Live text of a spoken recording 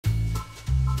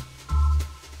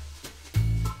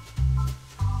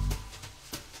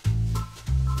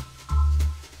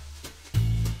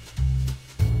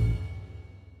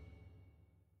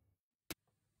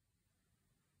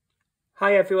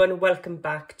Hi everyone, welcome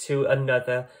back to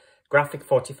another Graphic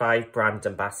 45 brand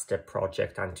ambassador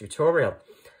project and tutorial.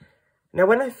 Now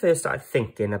when I first started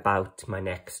thinking about my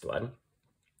next one,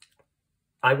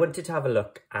 I wanted to have a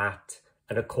look at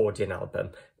an accordion album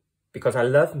because I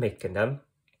love making them,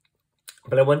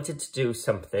 but I wanted to do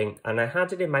something and I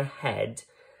had it in my head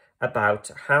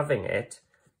about having it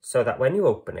so that when you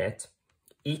open it,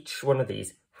 each one of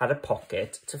these had a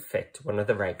pocket to fit one of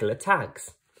the regular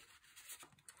tags.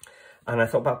 And I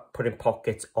thought about putting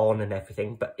pockets on and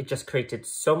everything, but it just created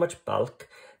so much bulk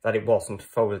that it wasn't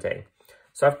folding.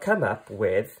 So I've come up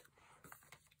with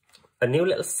a new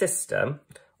little system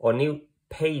or new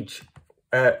page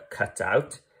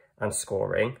cutout and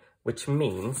scoring, which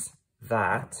means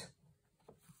that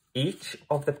each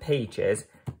of the pages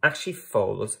actually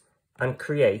folds and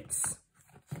creates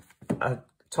a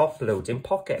top loading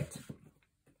pocket.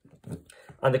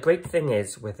 And the great thing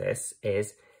is with this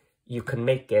is you can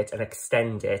make it and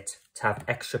extend it to have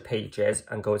extra pages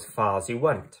and go as far as you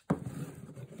want.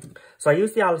 So I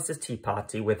used the Alice's Tea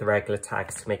Party with the regular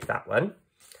tags to make that one.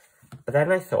 But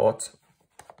then I thought,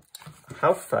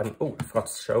 how fun. Oh, I forgot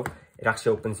to show. It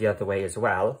actually opens the other way as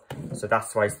well. So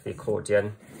that's why it's the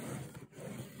accordion.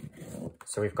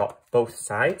 So we've got both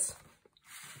sides.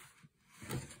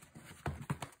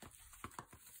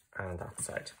 And that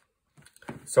side.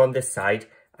 So on this side,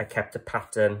 I kept the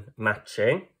pattern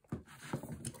matching.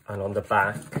 And on the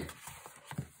back,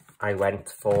 I went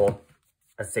for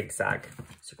a zigzag.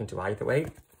 So you can do either way.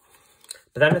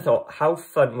 But then I thought, how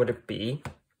fun would it be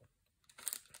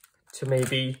to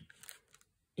maybe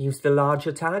use the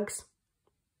larger tags?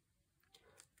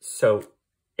 So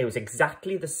it was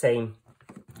exactly the same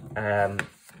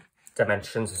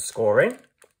dimensions of scoring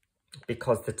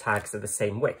because the tags are the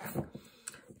same width.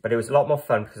 But it was a lot more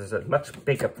fun because it was a much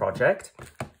bigger project.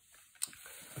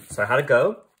 So I had a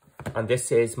go. And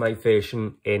this is my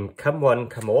version in Come One,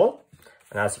 Come All.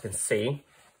 And as you can see,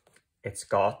 it's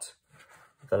got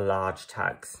the large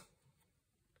tags.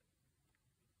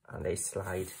 And they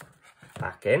slide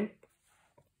back in.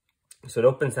 So it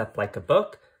opens up like a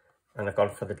book. And I've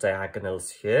gone for the diagonals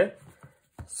here.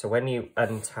 So when you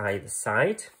untie the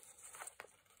side,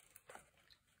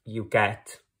 you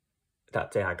get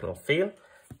that diagonal feel.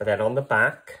 But then on the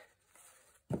back,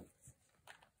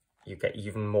 you get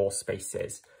even more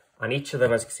spaces. And each of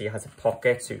them, as you can see, has a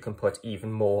pocket, so you can put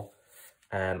even more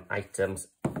items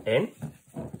in.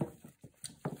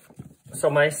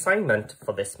 So my assignment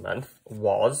for this month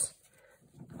was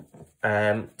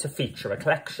to feature a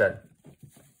collection.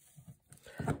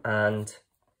 And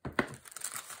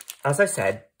as I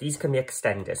said, these can be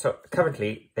extended. So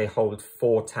currently, they hold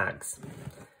 4 tags.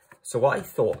 So what I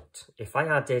thought, if I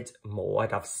added more,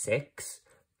 I'd have 6.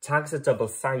 Tags are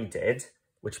double-sided,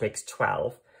 which makes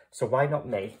 12. So why not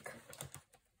make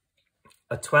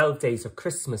a 12 Days of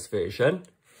Christmas version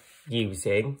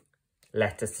using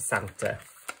Letters to Santa?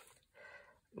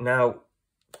 Now,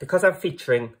 because I'm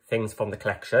featuring things from the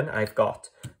collection, I've got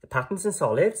the patterns and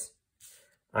solids,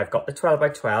 I've got the 12 by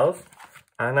 12,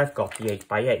 and I've got the 8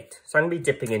 by 8. So I'm going to be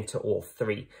dipping into all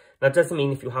 3. Now, it doesn't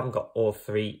mean if you haven't got all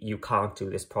 3, you can't do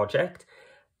this project.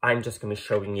 I'm just going to be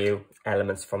showing you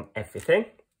elements from everything.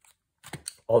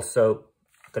 Also,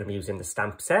 going to be using the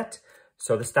stamp set.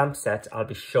 So the stamp set, I'll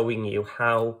be showing you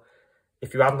how,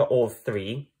 if you haven't got all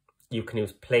 3, you can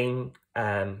use plain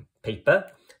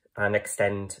paper and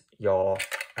extend your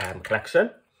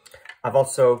collection. I've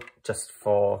also, just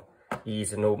for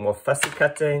ease and no more fussy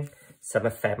cutting, some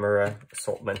ephemera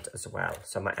assortment as well.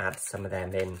 So I might add some of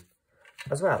them in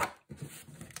as well.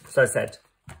 So as I said,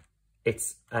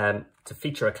 it's to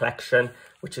feature a collection,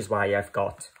 which is why I've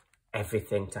got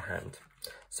everything to hand.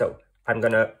 So I'm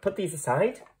going to put these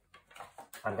aside.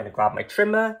 I'm going to grab my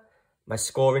trimmer, my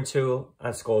scoring tool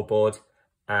and scoreboard,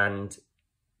 and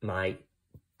my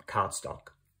cardstock.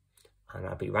 And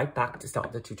I'll be right back to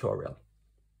start the tutorial.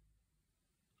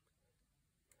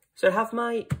 So I have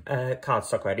my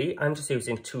cardstock ready. I'm just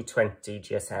using 220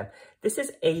 GSM. This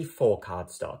is A4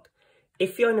 cardstock.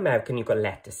 If you're an American, you've got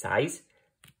letter size.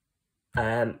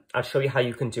 I'll show you how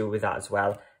you can do with that as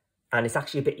well. And it's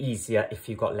actually a bit easier if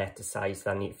you've got letter size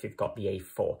than if you've got the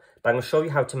A4. But I'm going to show you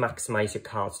how to maximise your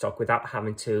cardstock without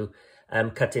having to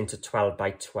cut into 12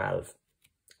 by 12.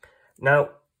 Now,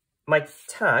 my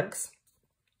tags,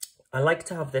 I like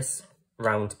to have this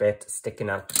round bit sticking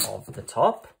out of the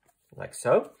top, like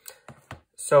so.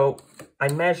 So I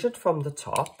measured from the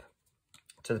top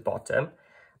to the bottom,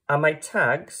 and my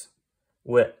tags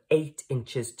were 8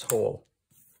 inches tall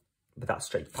with that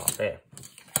straight part there,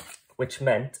 which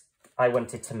meant I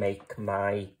wanted to make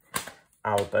my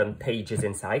album pages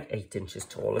inside 8 inches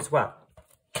tall as well.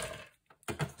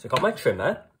 So I've got my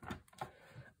trimmer,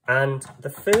 and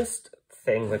the first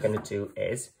thing we're going to do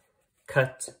is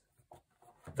cut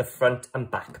the front and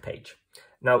back page.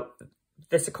 Now,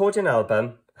 this accordion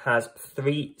album has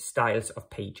 3 styles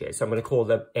of pages, so I'm going to call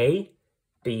them A,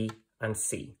 B, and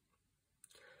C.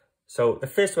 So the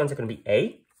first ones are going to be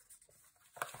A.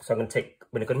 So we're going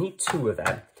to need 2 of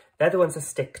them. They're the ones that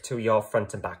stick to your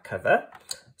front and back cover.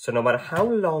 So no matter how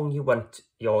long you want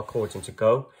your accordion to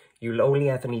go, you'll only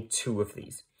ever need 2 of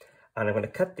these. And I'm going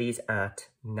to cut these at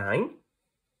 9.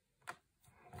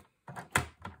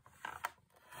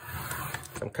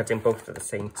 So I'm cutting both at the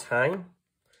same time.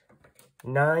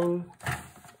 9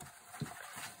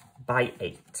 by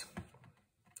 8.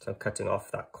 So I'm cutting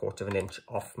off that 1/4 of an inch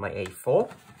off my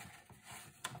A4.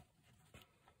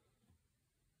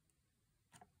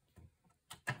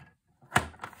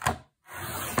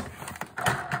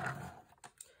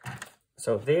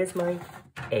 So there's my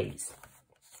A's.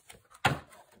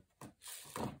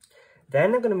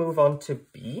 Then I'm going to move on to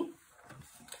B,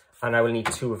 and I will need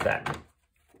 2 of them.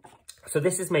 So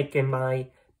this is making my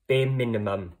bare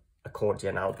minimum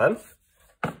accordion album,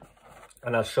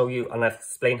 and I'll show you and I'll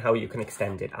explain how you can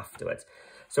extend it afterwards.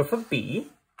 So for B,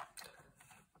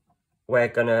 we're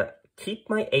going to keep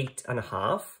my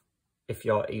 8.5 if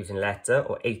you're using letter,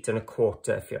 or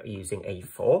 8.25 if you're using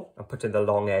A4. I'm putting the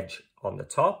long edge on the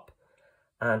top,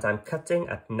 and I'm cutting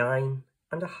at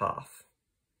 9.5.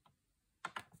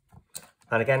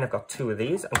 And again, I've got 2 of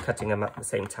these. I'm cutting them at the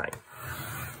same time.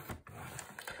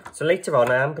 So later on,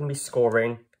 I am going to be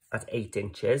scoring at 8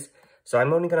 inches. So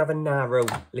I'm only going to have a narrow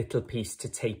little piece to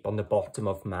tape on the bottom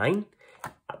of mine.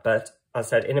 But as I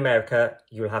said, in America,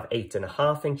 you'll have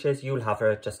 8.5 inches. You'll have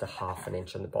just a 1/2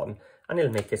 inch on the bottom, and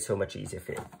it'll make it so much easier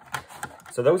for you.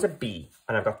 So those are B,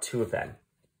 and I've got 2 of them.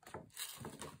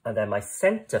 And then my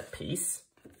center piece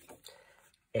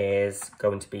is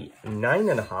going to be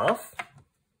 9.5.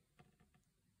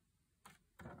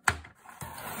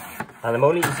 And I'm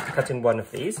only cutting 1 of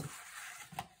these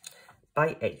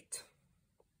by 8.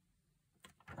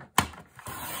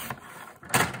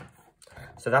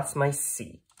 So that's my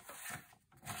C.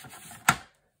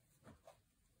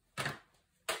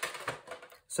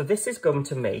 So this is going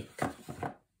to make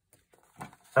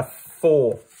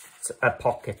a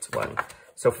pocket one.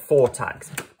 So 4 tags.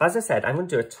 As I said, I'm going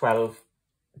to do a 12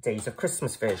 Days of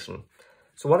Christmas version.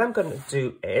 So what I'm going to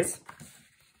do is,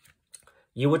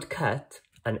 you would cut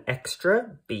an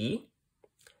extra B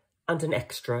and an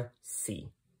extra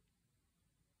C.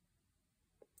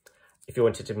 If you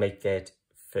wanted to make it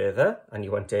further and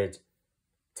you wanted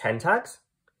 10 tags,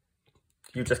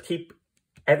 you just keep,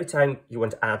 every time you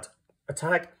want to add a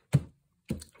tag,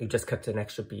 you just cut an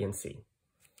extra B and C.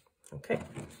 Okay,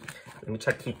 let me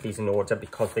try to keep these in order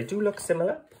because they do look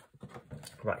similar.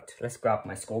 Right, let's grab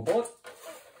my scoreboard.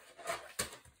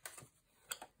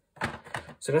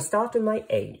 So I'm going to start with my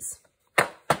A's.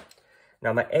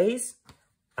 Now my A's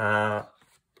are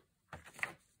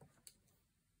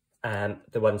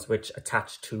the ones which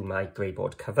attach to my grey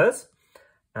board covers,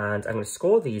 and I'm going to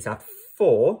score these at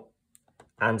 4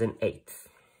 1/8.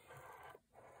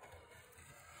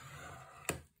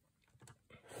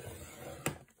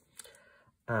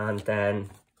 And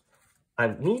then I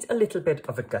need a little bit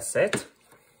of a gusset.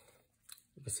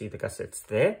 You can see the gussets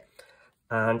there,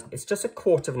 and it's just a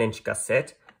 1/4 inch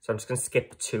gusset. So I'm just going to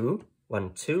skip 2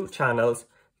 channels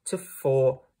to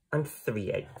 4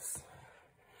 3/8.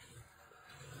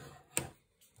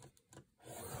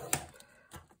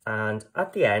 And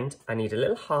at the end, I need a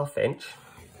little 1/2 inch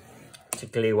to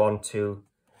glue onto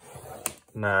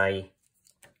my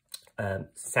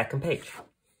second page.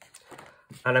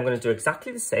 And I'm going to do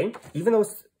exactly the same, even though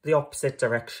it's the opposite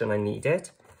direction I need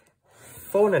it.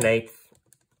 4 1/8,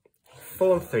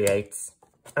 4 3/8,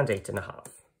 and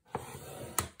 8.5.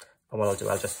 And what I'll do,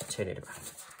 I'll just turn it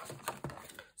around.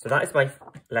 So that is my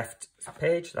left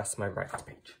page, that's my right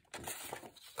page.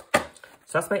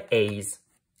 So that's my A's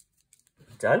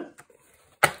done.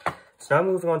 So now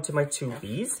moving on to my 2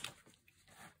 B's.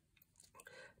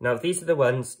 Now these are the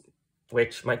ones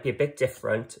which might be a bit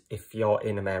different if you're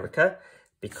in America,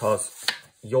 because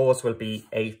yours will be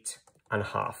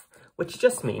 8.5, which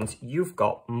just means you've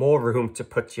got more room to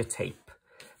put your tape.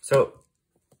 So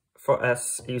for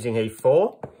us using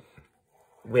A4,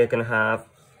 we're going to have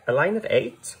a line of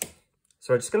 8.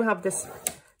 So we're just going to have this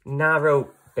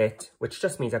narrow bit, which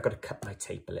just means I've got to cut my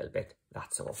tape a little bit,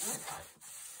 that's all.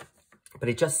 But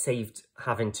it just saved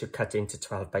having to cut into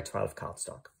 12 by 12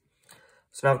 cardstock.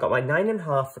 So now I've got my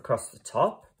 9.5 across the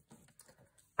top.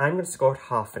 I'm going to score at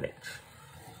 1/2 inch.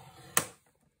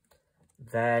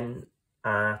 Then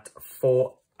at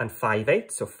 4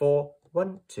 5/8, so 4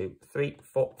 1, 2, 3,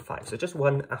 4, 5. So just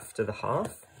one after the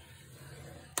half.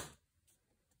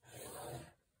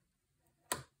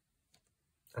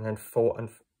 And then 4 and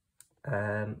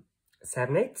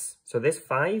 7/8. So there's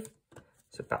 5.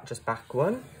 So just back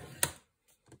 1.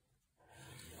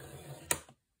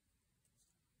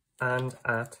 And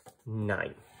at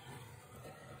 9.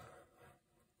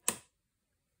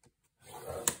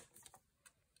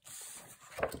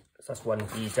 So that's one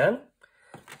V done.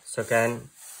 So again,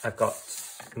 I've got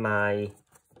my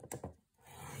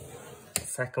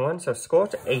second one. So I've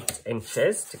scored 8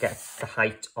 inches to get the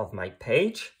height of my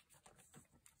page.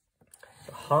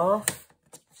 So half,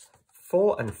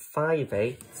 4 and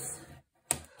 5/8,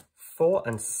 4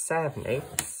 and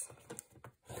 7/8,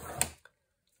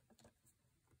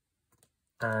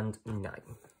 and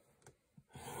 9.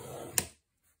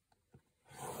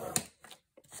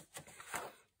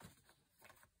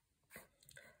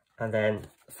 And then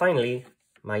finally,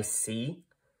 my C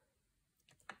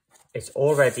is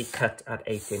already cut at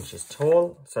 8 inches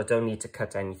tall, so I don't need to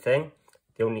cut anything.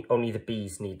 Only the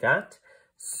B's need that.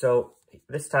 So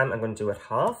this time I'm going to do it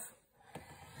half,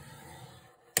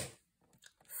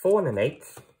 4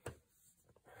 1/8.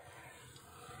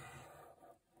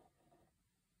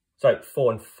 Sorry,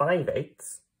 4 and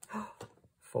 5/8.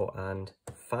 4 and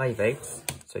 5/8.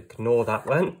 So ignore that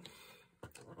one.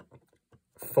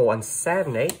 4 and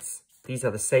 7/8. These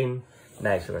are the same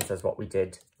measurements as what we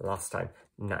did last time.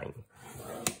 9.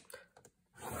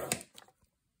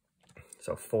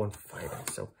 So 4 and 5/8.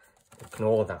 So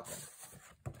ignore that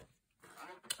one.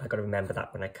 I've got to remember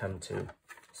that when I come to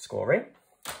scoring.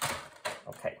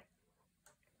 Okay.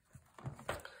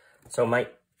 So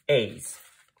my A's.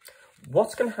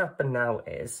 What's going to happen now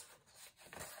is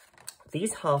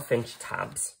these 1/2 inch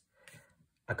tabs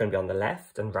are going to be on the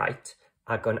left and right,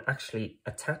 are going to actually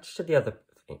attach to the other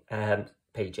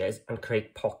pages and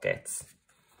create pockets.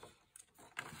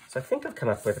 So I think I've come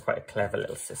up with quite a clever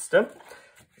little system.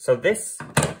 So this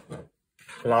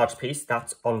large piece,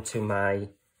 that's onto my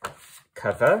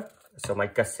cover. So my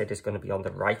gusset is going to be on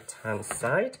the right hand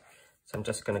side. So I'm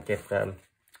just going to give them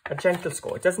a gentle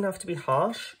score. It doesn't have to be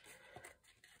harsh,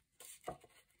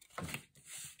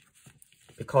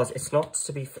 because it's not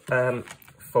to be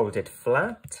folded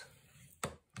flat.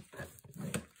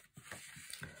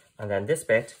 And then this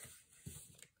bit,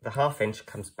 the 1/2 inch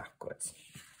comes backwards.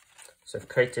 So I've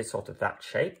created sort of that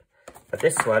shape. But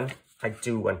this one, I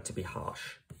do want to be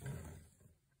harsh,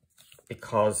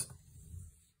 because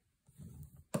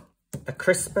the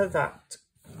crisper that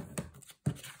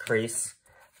crease,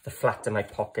 the flatter my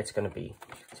pocket's going to be.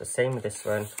 So same with this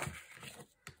one.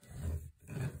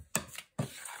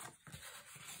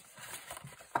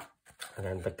 And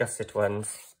then the gusset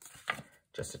ones,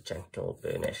 just a gentle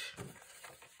burnish.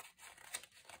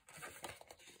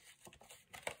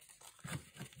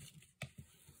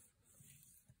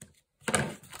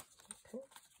 Okay.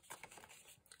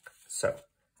 So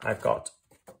I've got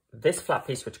this flat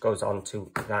piece which goes on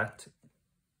to that,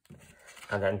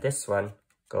 and then this one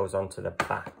goes onto the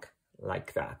back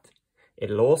like that.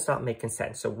 It'll all start making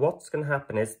sense. So what's going to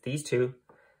happen is these two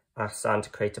are starting to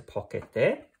create a pocket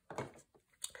there.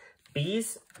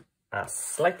 B's are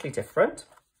slightly different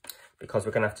because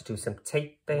we're going to have to do some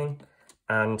taping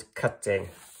and cutting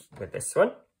with this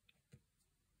one.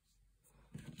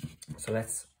 So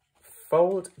let's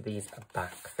fold these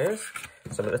back first.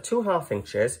 So the 2 1/2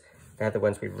 inches, they're the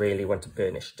ones we really want to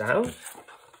burnish down.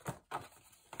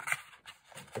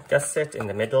 The gusset in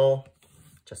the middle,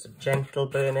 just a gentle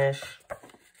burnish.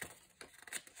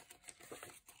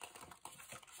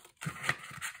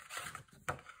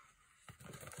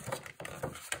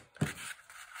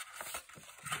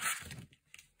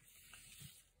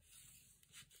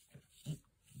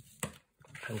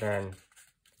 And then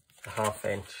the 1/2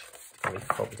 inch can be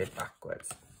folded backwards.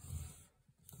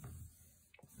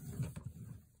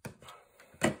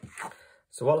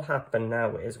 So what will happen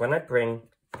now is when I bring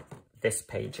this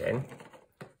page in,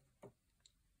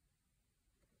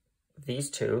 these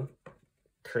two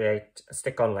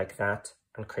stick on like that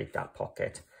and create that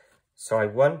pocket. So I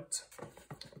want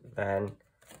then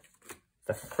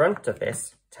the front of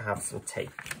this to have some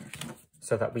tape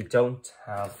so that we don't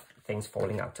have things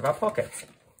falling out of our pockets.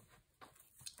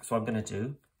 So I'm going to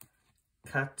do,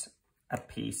 cut a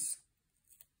piece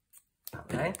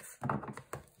at length,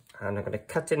 and I'm going to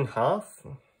cut in half.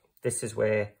 This is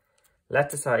where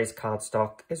letter size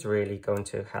cardstock is really going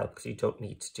to help, because you don't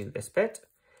need to do this bit.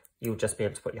 You'll just be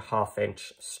able to put your 1/2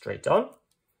 inch straight on.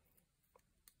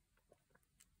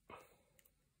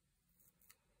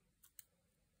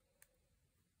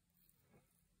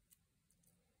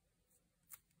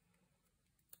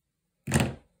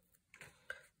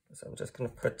 So I'm just going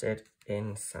to put it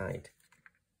inside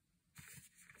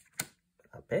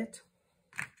a bit.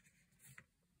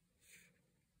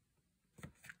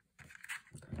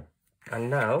 And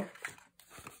now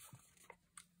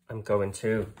I'm going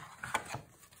to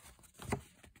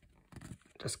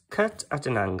just cut at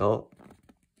an angle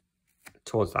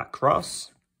towards that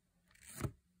cross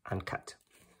and cut.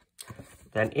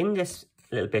 Then in this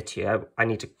little bit here, I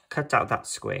need to cut out that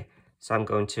square. So I'm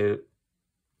going to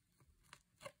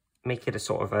make it a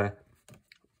sort of a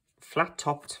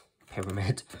flat-topped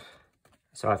pyramid.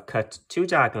 So I've cut 2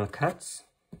 diagonal cuts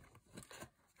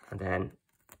and then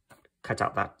cut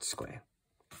out that square.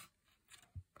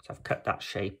 So I've cut that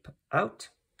shape out.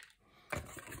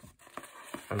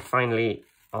 And finally,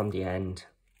 on the end,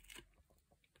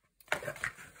 so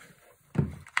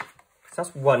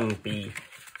that's one bee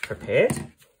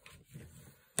prepared.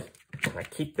 And I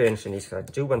keep burnishing these because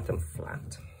I do want them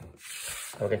flat.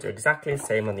 And we're going to do exactly the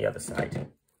same on the other side.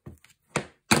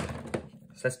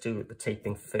 So let's do the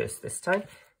taping first this time.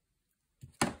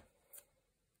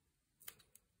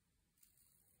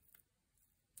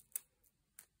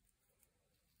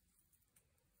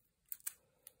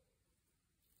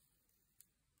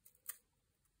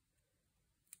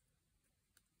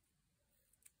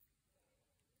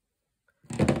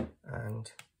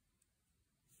 And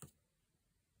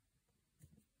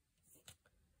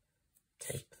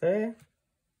tape there,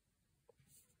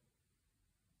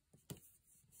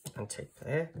 and tape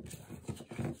there.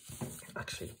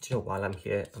 Actually, do you know, while I'm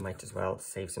here, I might as well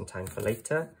save some time for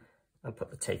later and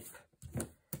put the tape,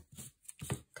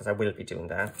 because I will be doing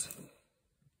that.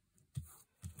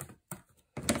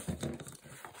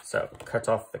 So cut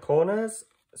off the corners,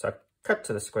 so cut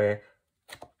to the square,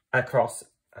 across,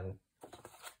 and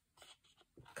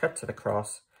cut to the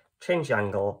cross, change the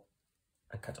angle,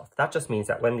 and cut off. That just means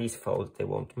that when these fold, they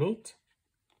won't meet.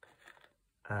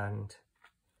 And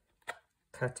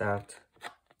cut out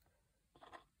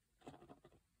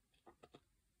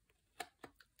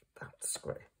that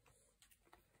square.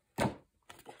 So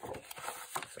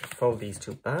fold these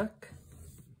two back.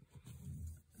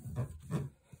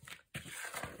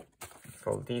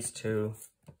 Fold these two.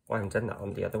 Well, I haven't done that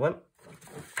on the other one.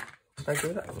 Did I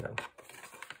do that? No.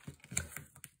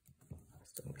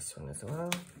 Let's do this one as well.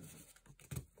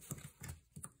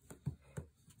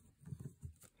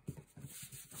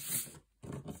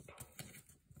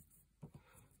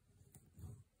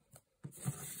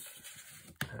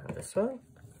 This one,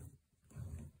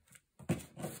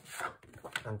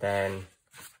 and then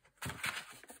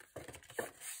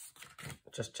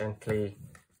just gently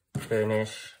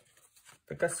burnish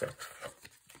the gusset.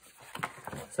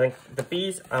 So I think the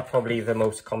bees are probably the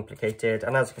most complicated,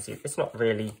 and as you can see, it's not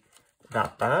really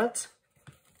that bad.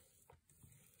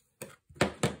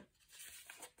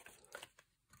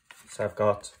 So I've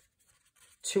got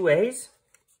 2 A's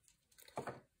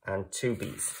and 2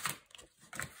 B's.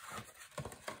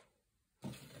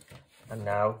 And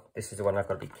now, this is the one I've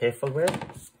got to be careful with.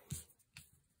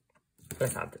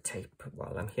 Let's add the tape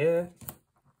while I'm here.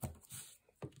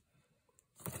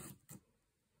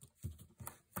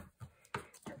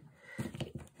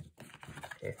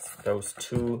 It's those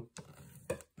 2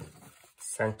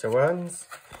 center ones,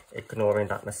 ignoring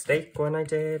that mistake one I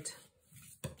did.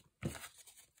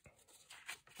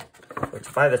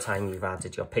 Which by the time you've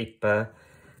added your paper,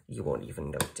 you won't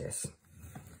even notice.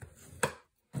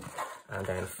 And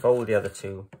then fold the other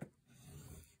 2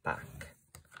 back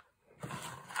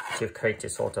to create a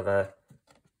sort of a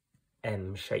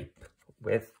M shape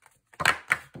with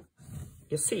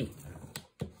your C.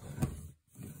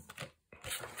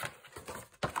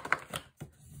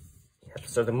 Yep.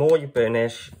 So the more you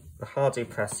burnish, the harder you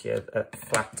press here, the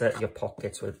flatter your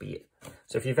pockets will be.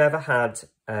 So if you've ever had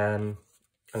an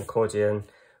accordion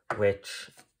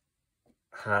which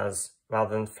has,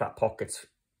 rather than flat pockets,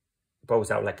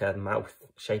 bows out like a mouth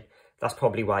shape, that's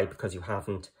probably why, because you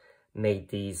haven't made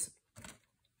these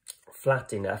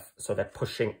flat enough so they're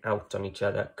pushing out on each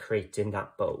other, creating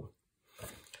that bow.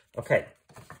 Okay,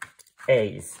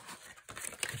 A's,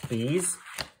 B's,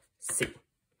 C.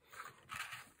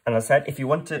 And as I said, if you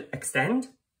want to extend,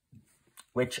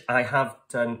 which I have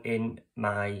done in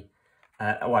my,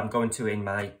 I'm going to in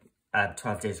my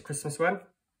 12 Days of Christmas one,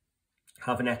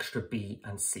 have an extra B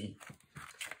and C.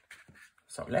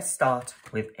 So let's start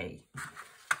with A.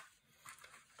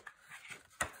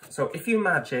 So if you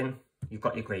imagine you've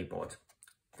got your grey board,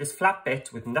 this flat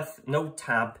bit with no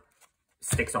tab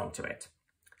sticks onto it.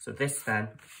 So this then,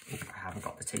 I haven't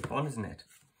got the tape on, isn't it?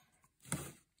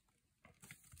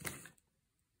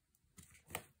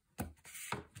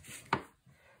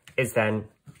 Is then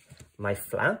my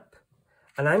flap,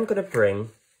 and I'm going to bring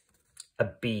a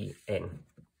B in.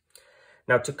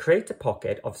 Now to create a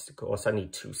pocket, of course, I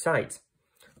need two sides.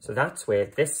 So that's where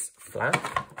this flap,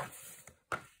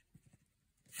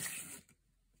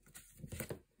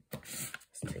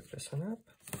 let's take this one up.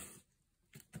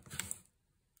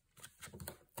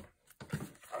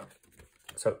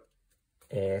 So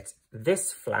it's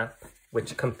this flap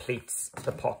which completes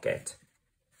the pocket,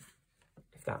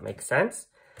 if that makes sense.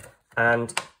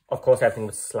 And of course everything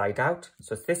would slide out.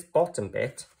 So it's this bottom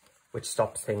bit which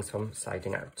stops things from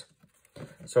sliding out.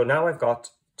 So now I've got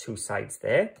two sides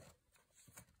there.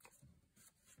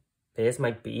 There's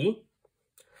my B.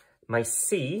 My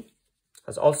C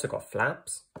has also got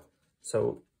flaps.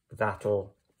 So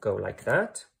that'll go like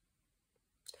that.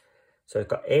 So I've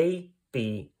got A,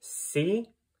 B, C.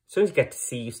 As soon as you get to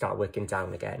C, you start working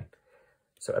down again.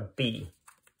 So a B.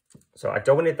 So I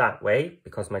don't want it that way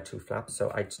because my two flaps.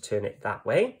 So I just turn it that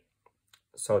way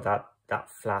so that that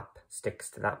flap sticks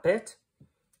to that bit.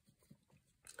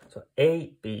 So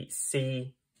A, B,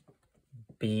 C,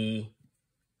 B,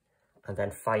 and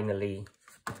then finally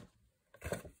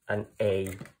an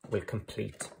A will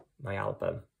complete my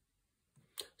album.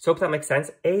 So hope that makes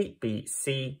sense. A, B,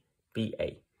 C, B,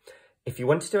 A. If you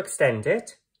wanted to extend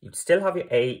it, you'd still have your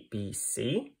A, B,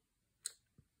 C,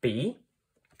 B.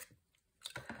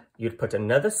 You'd put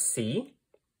another C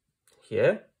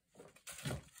here,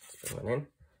 let's bring one in,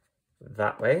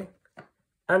 that way,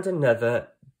 and another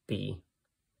B,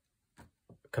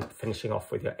 finishing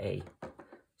off with your A.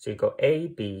 So you go A,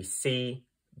 B, C,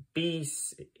 B,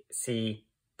 C,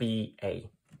 B, A.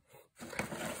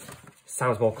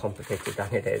 Sounds more complicated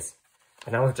than it is.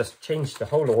 And now I've just changed the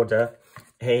whole order,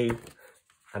 A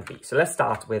and B. So let's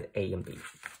start with A and B.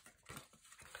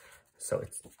 So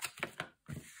it's,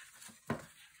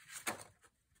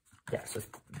 yeah, so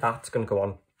that's going to go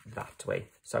on that way.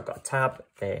 So I've got a tab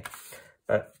there,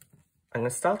 but I'm going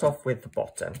to start off with the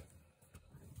bottom.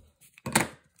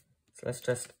 So let's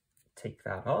just take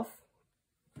that off.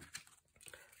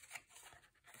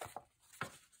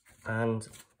 And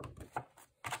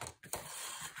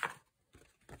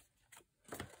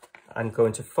I'm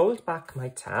going to fold back my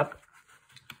tab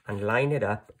and line it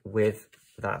up with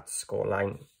that score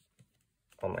line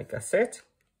on my gusset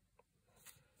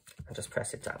and just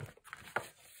press it down.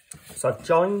 So I've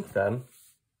joined them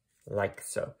like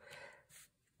so.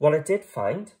 What I did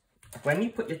find, when you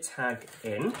put your tag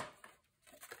in,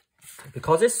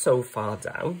 because it's so far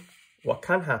down, what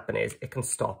can happen is it can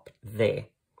stop there,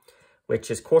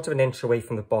 which is 1/4 inch away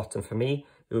from the bottom. For me,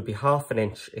 it would be 1/2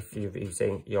 inch if you're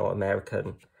using your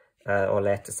American or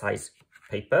letter size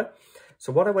paper.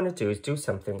 So what I want to do is do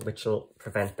something which will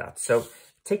prevent that. So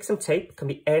take some tape, can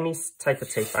be any type of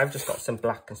tape. I've just got some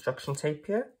black construction tape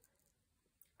here,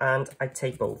 and I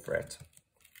tape over it.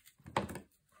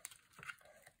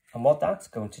 And what that's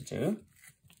going to do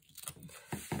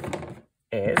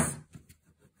is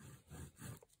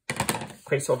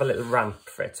create sort of a little ramp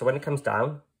for it. So when it comes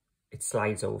down, it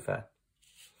slides over.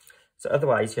 So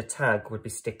otherwise your tag would be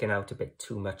sticking out a bit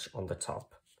too much on the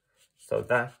top. So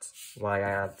that's why I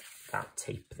add that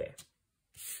tape there.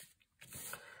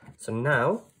 So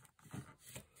now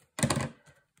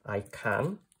I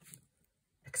can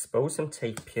expose some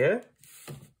tape here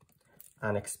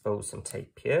and expose some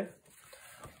tape here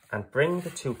and bring the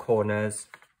two corners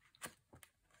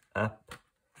up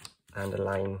and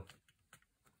align.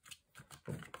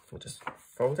 We'll just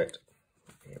fold it.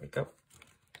 Here we go.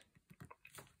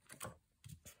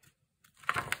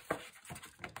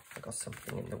 I got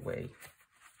something in the way.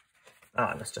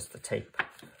 Ah, that's just the tape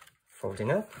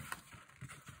folding up.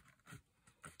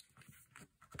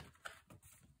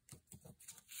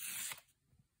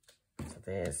 So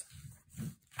there's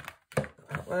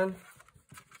that one.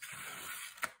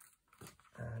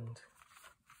 And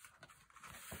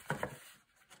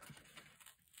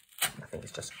I think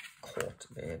it's just caught.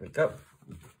 There we go.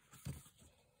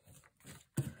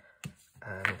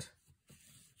 And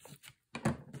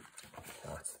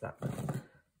that's that one.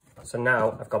 So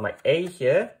now I've got my A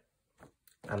here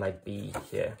and my B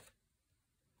here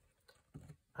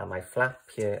and my flap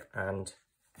here and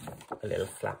a little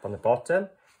flap on the bottom,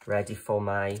 ready for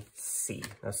my C.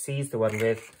 Now C is the one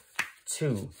with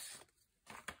two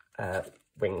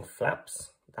wing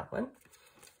flaps, that one.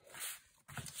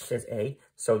 There's A.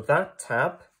 So that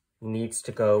tab needs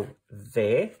to go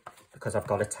there because I've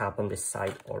got a tab on this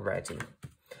side already.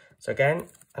 So again,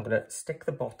 I'm going to stick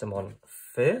the bottom on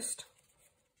first.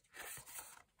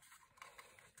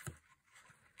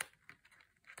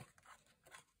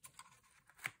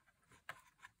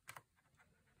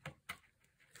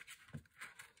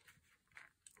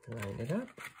 Line it up.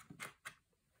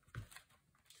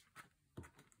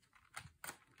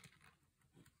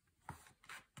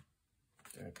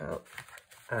 go.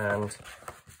 And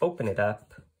open it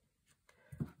up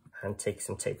and take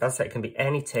some tape. That's it, it can be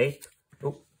any tape.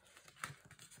 Oh,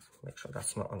 make sure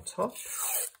that's not on top.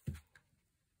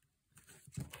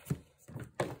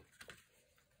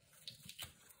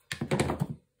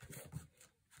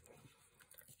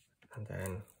 And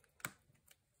then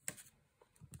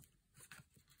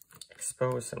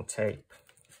expose some tape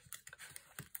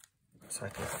so I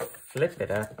can flip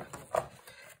it up.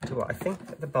 Do what I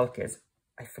think the bulk is.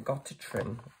 I forgot to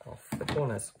trim off the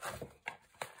corners.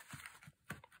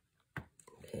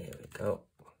 There we go.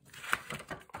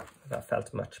 That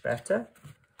felt much better.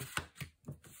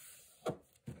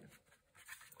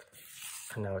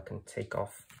 And now I can take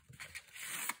off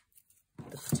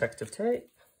the protective tape.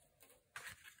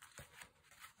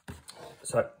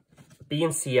 So B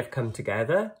and C have come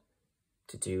together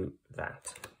to do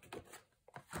that.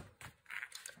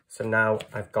 So now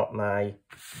I've got my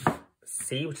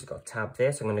C, which has got a tab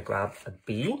there, so I'm going to grab a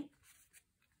B.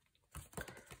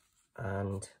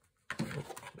 And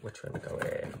which way am I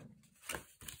going?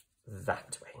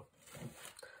 That way.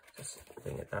 Just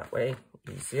bring it that way,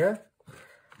 easier.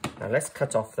 Now let's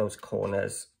cut off those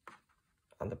corners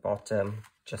on the bottom,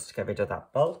 just to get rid of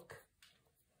that bulk.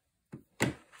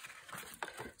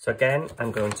 So again,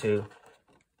 I'm going to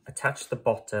attach the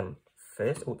bottom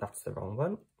first. Oh, that's the wrong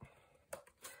one.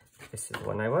 This is the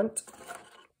one I want.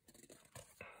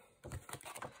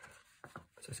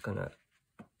 Just gonna,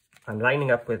 I'm lining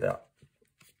up with a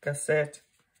gusset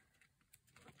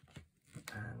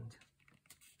and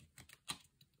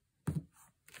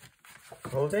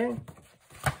holding,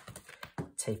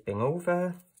 taping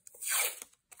over.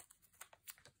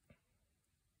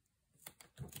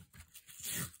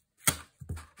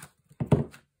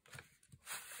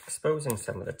 Exposing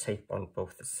some of the tape on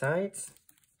both the sides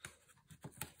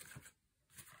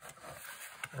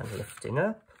and lifting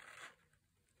up.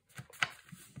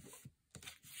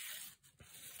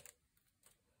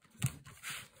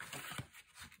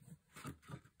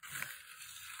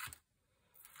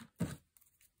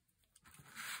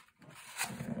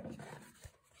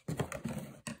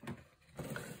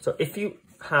 So if you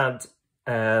had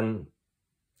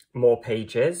more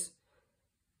pages,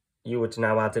 you would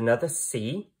now add another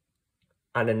C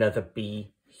and another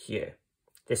B here.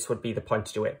 This would be the point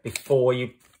to do it before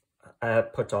you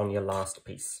put on your last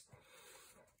piece.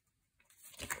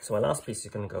 So my last piece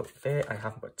is going to go there. I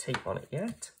haven't put tape on it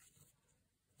yet.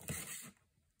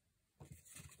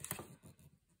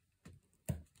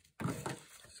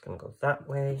 It's going to go that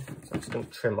way. So I'm just going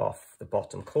to trim off the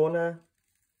bottom corner.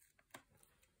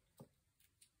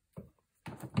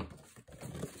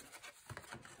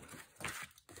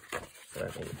 So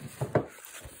let me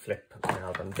flip the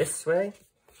album this way.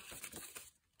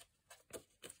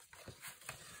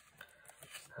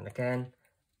 And again,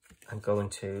 I'm going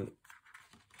to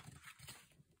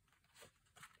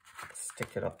stick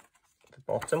it up the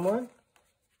bottom one.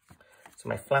 So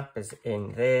my flap is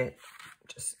in there,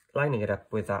 just lining it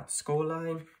up with that score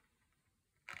line.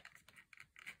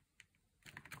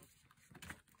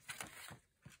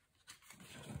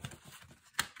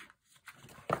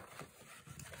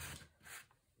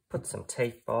 Put some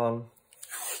tape on.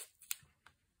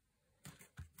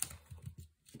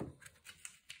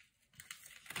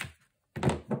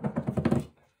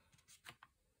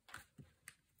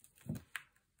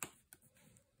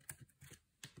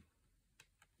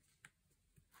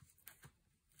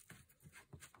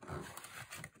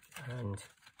 And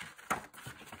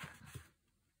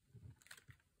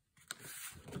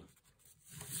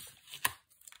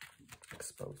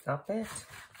expose that bit.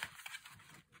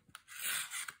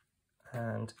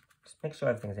 And just make sure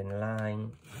everything's in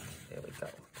line. There we go.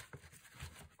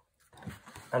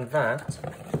 And that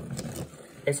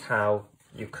is how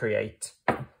you create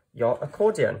your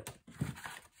accordion.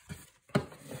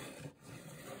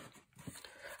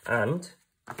 And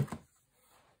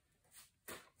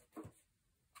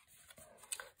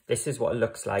this is what it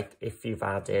looks like if you've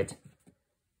added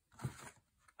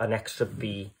an extra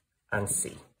B and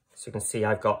C. So you can see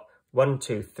I've got 1,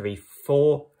 2, 3,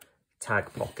 4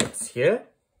 tag pockets here.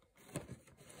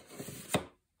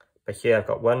 But here I've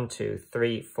got 1, 2,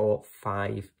 3, 4,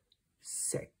 5,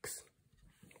 6.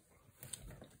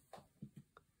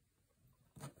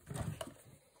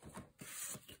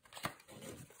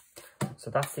 So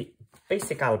that's the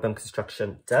basic album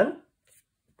construction done.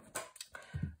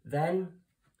 Then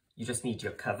you just need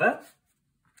your cover.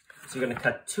 So you're going to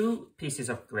cut 2 pieces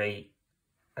of grey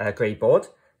board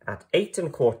at 8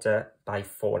 1/4 by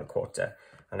 4 1/4.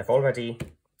 And I've already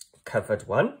covered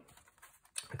one.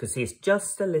 You can see it's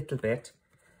just a little bit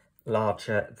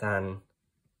larger than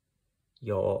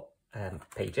your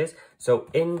pages. So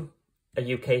in a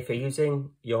UK, if you're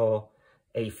using your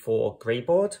A4 grey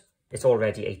board, it's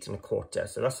already 8 1/4.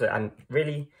 So that's it. I'm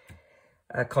really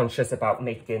conscious about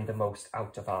making the most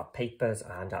out of our papers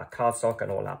and our cardstock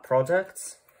and all our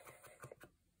products.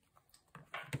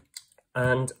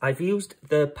 And I've used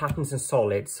the patterns and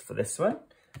solids for this one.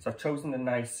 So I've chosen a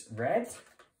nice red.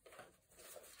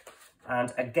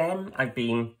 And again, I've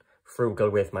been frugal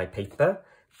with my paper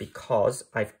because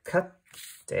I've cut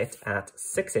it at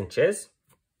 6 inches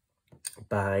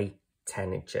by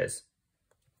 10 inches.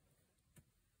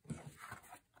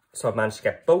 So I've managed to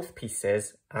get both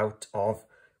pieces out of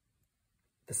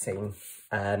the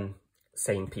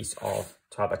same piece of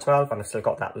 12 by 12, and I've still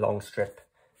got that long strip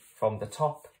from the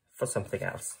top for something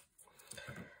else.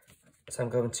 So I'm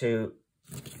going to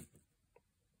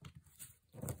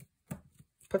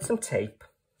put some tape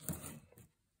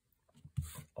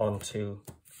onto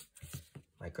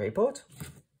my grey board.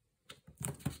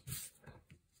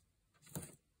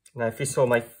 Now, if you saw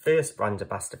my first brand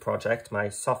ambassador project, my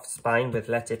soft spine with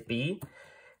Let It Be,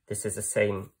 this is the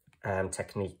same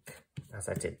technique as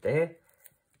I did there.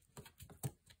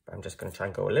 But I'm just going to try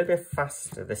and go a little bit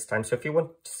faster this time. So if you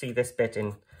want to see this bit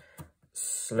in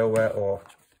slower or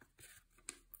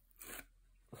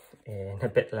in a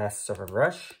bit less of a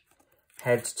rush,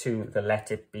 head to the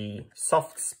Let It Be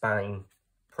soft spine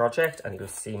project and you'll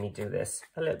see me do this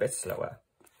a little bit slower.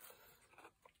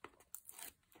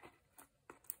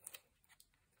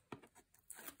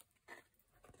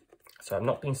 So I'm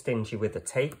not being stingy with the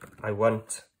tape. I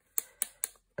want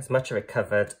as much of it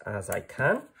covered as I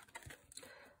can,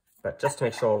 but just to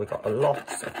make sure we've got a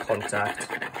lot of contact,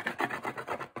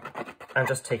 I'm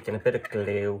just taking a bit of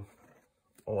glue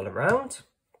all around,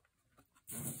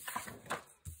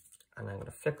 and I'm going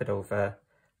to flip it over.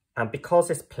 And because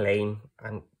it's plain,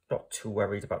 I'm not too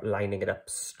worried about lining it up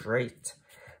straight,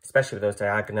 especially with those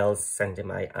diagonals sending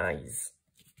my eyes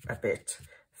a bit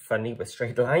funny with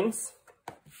straight lines.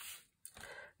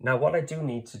 Now, what I do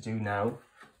need to do now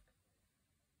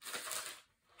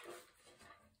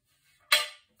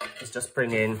is just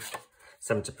bring in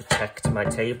some to protect my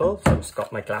table. So I've just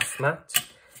got my glass mat,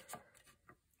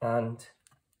 and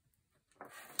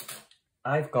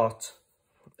I've got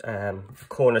a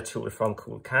corner tool from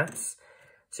Cool Cats.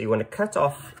 So you want to cut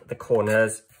off the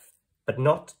corners, but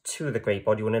not to the grey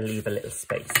board. You want to leave a little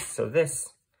space. So this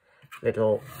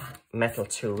little metal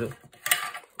tool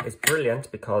is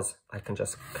brilliant because I can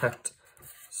just cut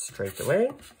straight away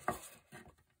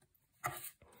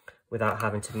without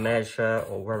having to measure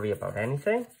or worry about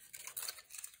anything.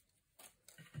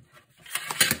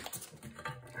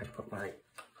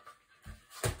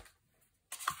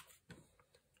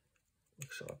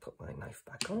 Make sure I put my knife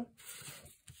back on.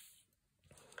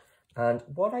 And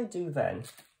what I do then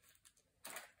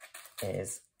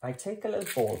is I take a little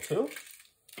ball tool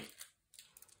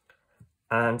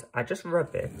and I just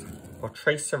rub it or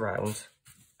trace around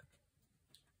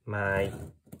my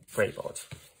grey board.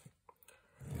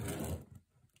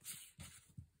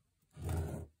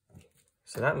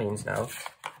 So that means now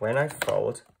when I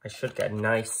fold, I should get a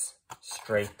nice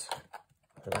straight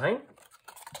line.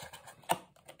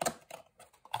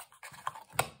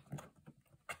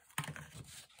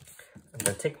 I'm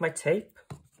going to take my tape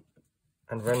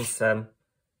and run some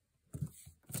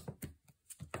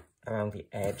around the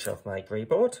edge of my grey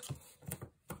board.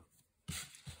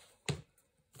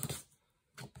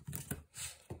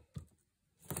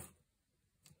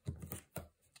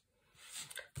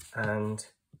 And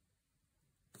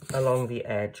along the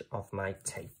edge of my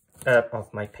tape,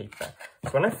 of my paper.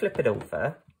 So when I flip it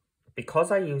over,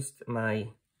 because I used my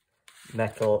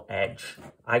metal edge,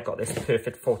 I got this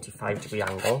perfect 45-degree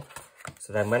angle.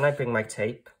 So then when I bring my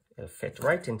tape, it'll fit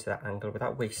right into that angle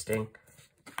without wasting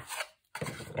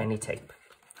any tape.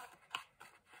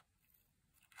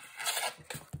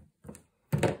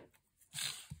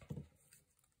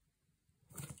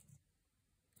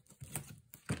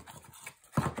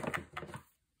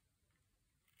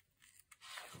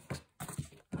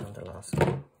 And the last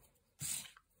one.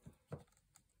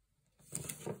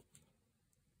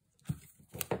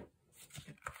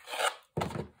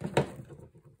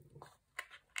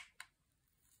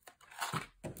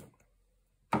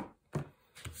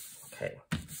 Okay,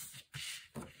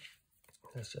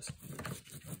 let's just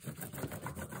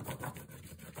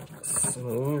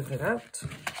smooth it out.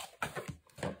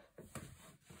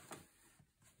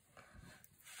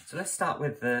 So let's start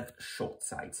with the short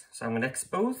sides. So I'm going to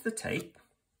expose the tape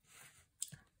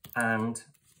and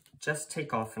just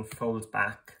take off and fold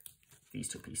back these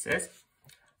two pieces.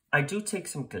 I do take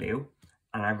some glue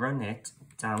and I run it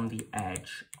down the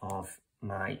edge of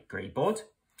my grey board.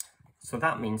 So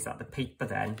that means that the paper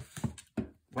then,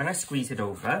 when I squeeze it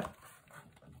over,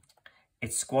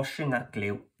 it's squashing that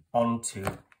glue onto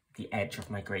the edge of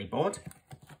my grey board.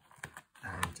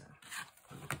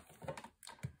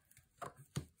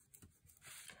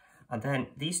 And then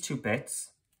these two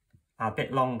bits are a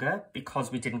bit longer because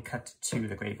we didn't cut to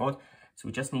the grey board. So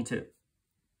we just need to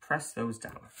press those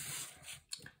down.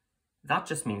 That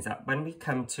just means that when we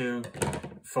come to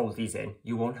fold these in,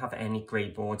 you won't have any grey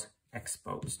board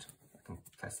exposed. I can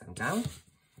press them down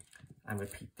and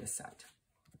repeat this side.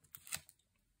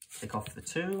 Take off the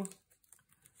two,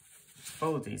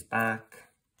 fold these back,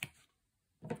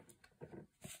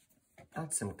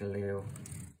 add some glue,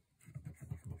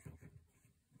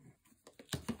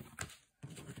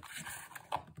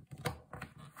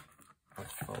 and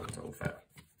fold over.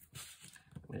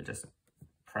 We'll just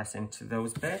press into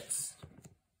those bits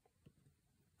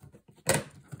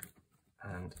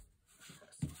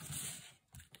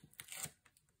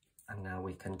and now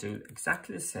we can do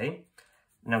exactly the same.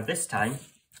 Now this time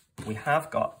we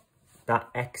have got that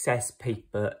excess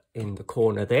paper in the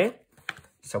corner there,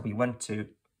 so we want to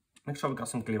make sure we've got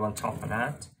some glue on top of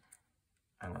that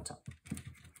and on top.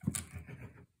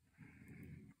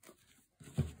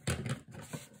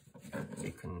 So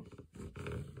you can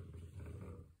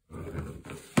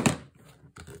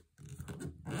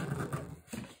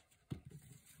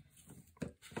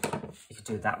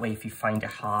do it that way if you find it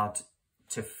hard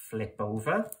to flip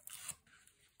over.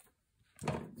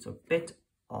 So a bit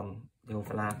on the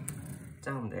overlap,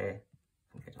 down there,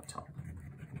 and a bit on top.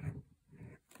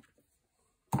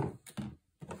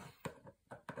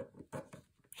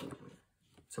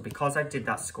 So because I did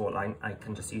that score line, I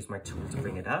can just use my tool to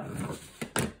bring it up,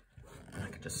 and I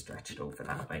can just stretch it over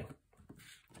that way.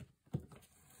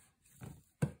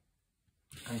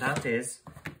 And that is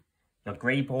your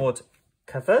grey board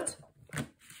covered.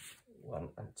 1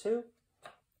 and 2.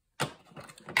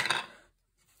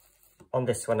 On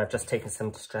this one, I've just taken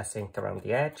some distress ink around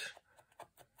the edge,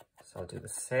 so I'll do the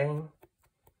same.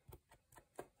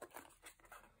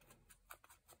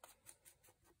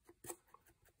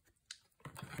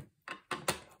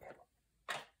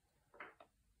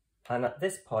 And at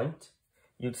this point,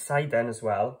 you decide then as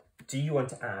well, do you want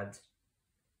to add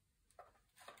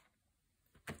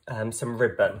some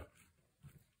ribbon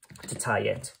to tie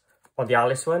it? On the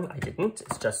Alice one, I didn't.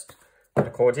 It's just an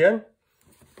accordion.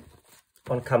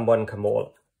 On Come One, Come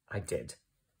All, I did.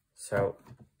 So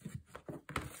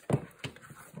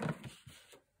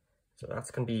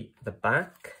that's going to be the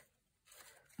back.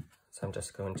 So I'm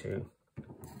just going to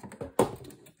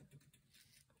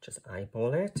just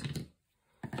eyeball it.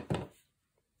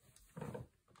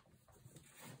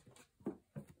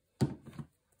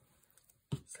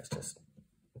 So let's just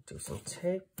do some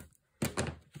tape.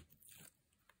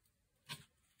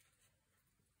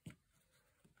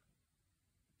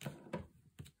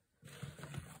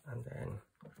 And then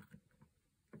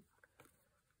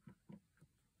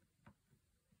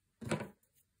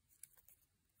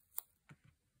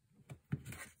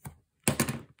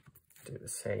do the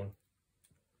same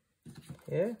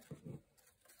here.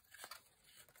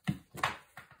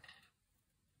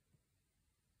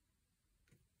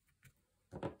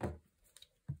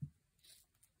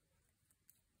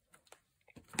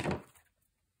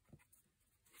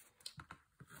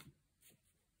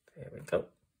 There we go.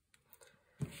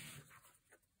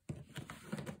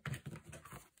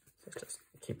 Just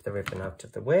keep the ribbon out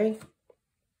of the way.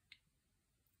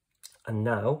 And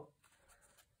now,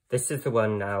 this is the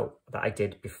one now that I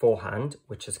did beforehand,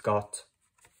 which has got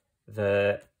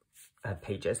the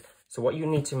pages. So what you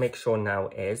need to make sure now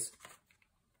is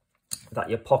that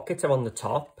your pockets are on the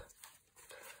top.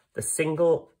 The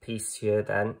single piece here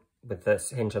then, with the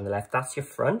hinge on the left, that's your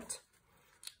front.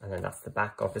 And then that's the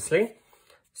back, obviously.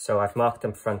 So I've marked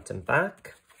them front and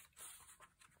back.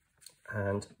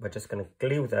 And we're just going to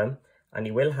glue them, and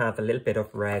you will have a little bit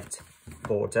of red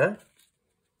border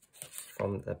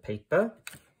from the paper,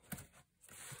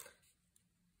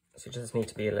 so you just need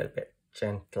to be a little bit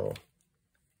gentle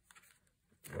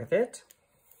with it.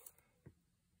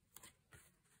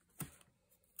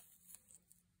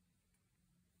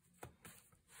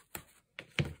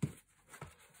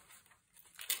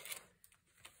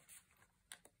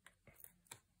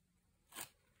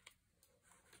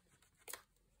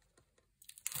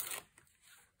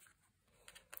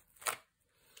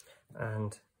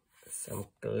 And some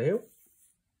glue.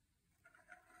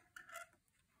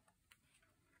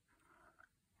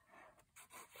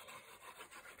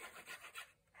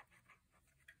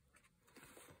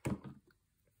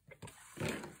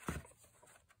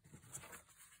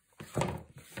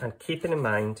 And keeping in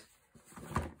mind,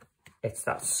 it's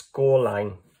that score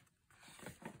line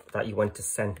that you want to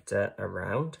center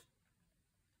around.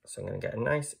 So I'm going to get a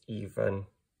nice even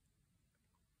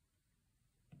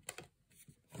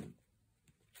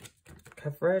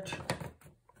coverage.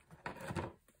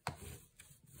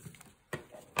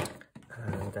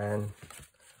 And then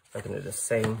I'm going to do the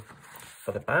same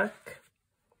for the back.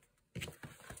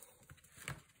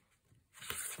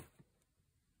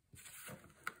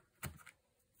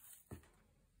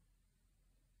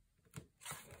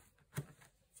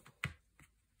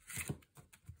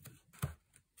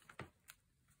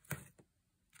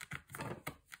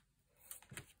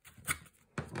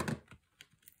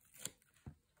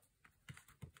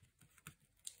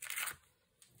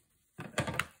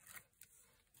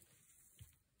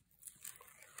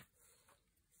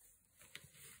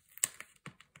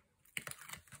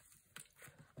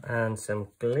 And some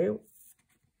glue,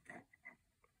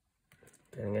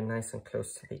 getting it nice and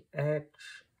close to the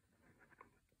edge,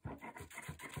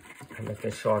 and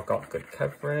making sure I've got good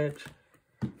coverage.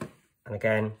 And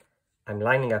again, I'm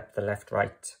lining up the left,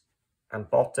 right and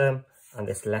bottom, and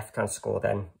this left hand score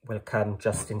then will come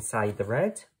just inside the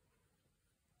red.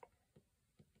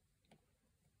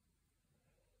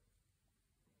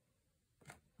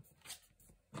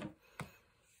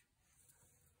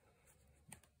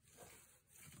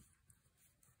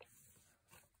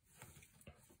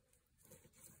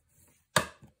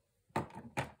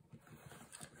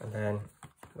 And then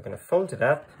we're going to fold it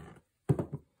up,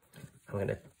 I'm going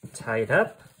to tie it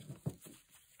up,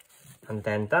 and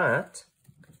then that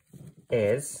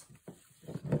is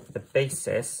the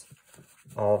basis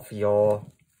of your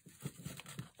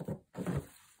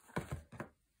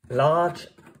large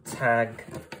tag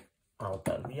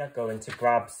album. We are going to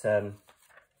grab some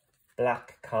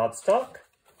black cardstock,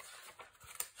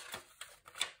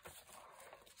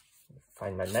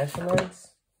 find my measurements,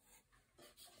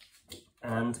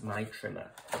 and my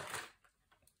trimmer.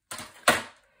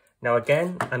 Now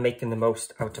again, I'm making the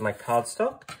most out of my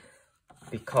cardstock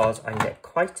because I can get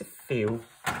quite a few,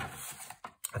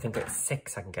 I think it's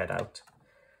 6 I can get out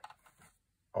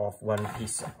of one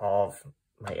piece of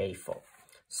my A4.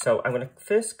 So I'm going to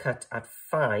first cut at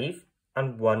 5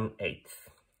 1/8.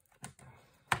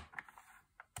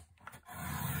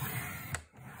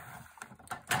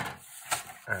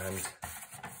 And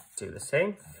do the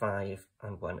same, 5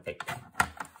 1/8.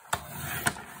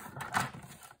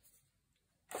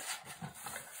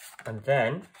 And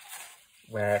then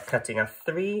we're cutting at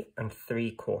 3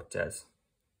 3/4.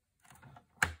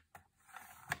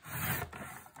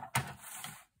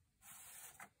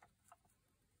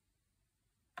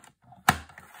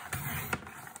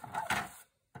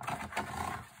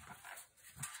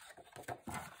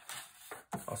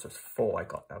 Also, it's 4 I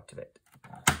got out of it.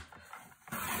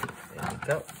 There we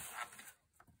go.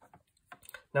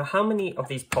 Now, how many of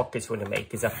these pockets you want to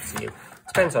make is up to you.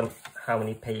 Depends on how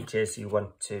many pages you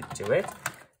want to do it.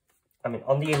 I mean,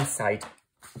 on the inside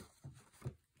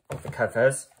of the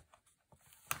covers,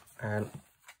 I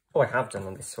have done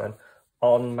on this one.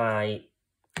 On my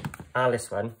Alice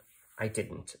one, I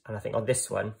didn't. And I think on this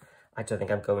one, I don't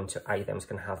think I'm going to either. I'm just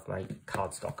going to have my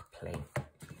cardstock plain.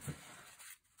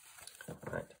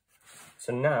 Right.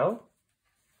 So now,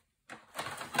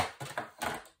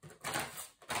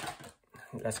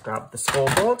 let's grab the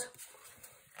scoreboard.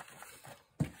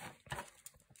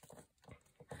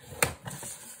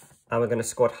 And we're going to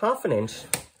score 1/2 inch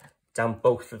down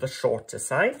both of the shorter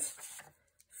sides,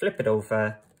 flip it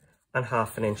over, and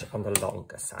 1/2 inch on the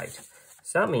longer side.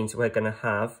 So that means we're going to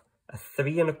have a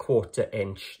 3 1/4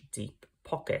 inch deep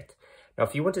pocket. Now,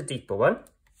 if you want a deeper one,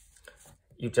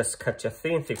 you just cut your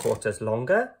 3 3/4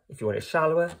 longer. If you want it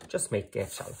shallower, just make it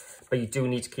shallow. But you do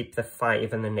need to keep the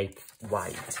 5 1/8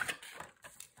 wide,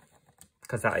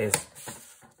 because that is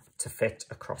to fit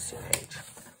across your page.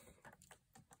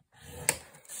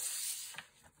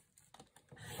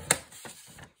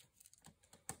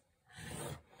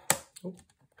 Ooh,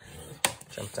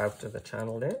 jumped out of the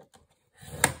channel there.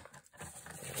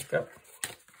 There we go.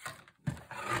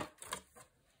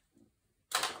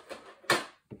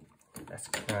 Let's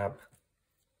grab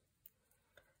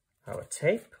our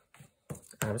tape.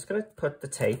 And I'm just going to put the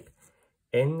tape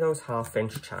in those 1/2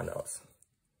 inch channels.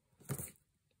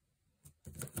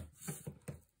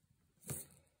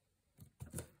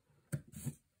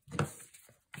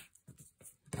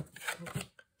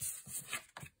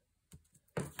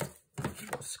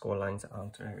 Score lines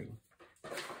aren't very...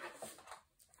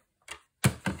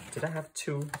 Did I have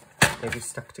 2 maybe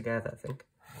stuck together, I think?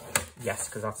 Yes,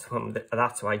 because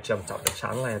that's why I jumped up the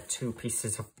channel. I had 2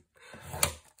 pieces of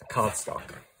cardstock.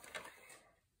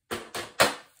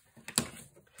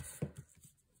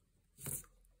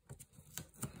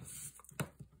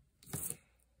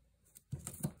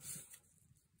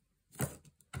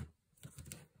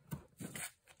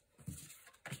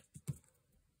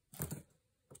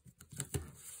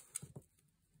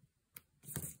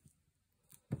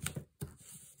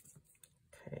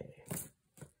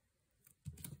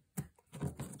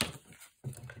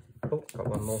 Got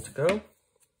one more to go.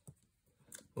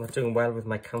 I'm not doing well with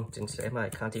my counting today, I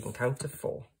can't even count to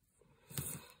 4.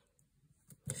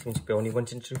 I seem to be only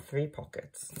wanting to do 3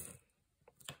 pockets.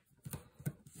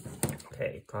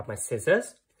 Okay, grab my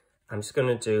scissors. I'm just going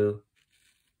to do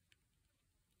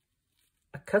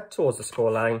a cut towards the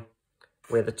score line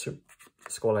where the 2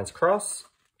 score lines cross.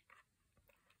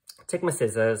 Take my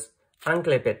scissors,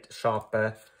 angle a bit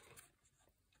sharper,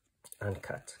 and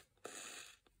cut.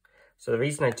 So the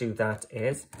reason I do that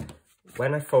is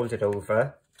when I fold it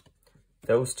over,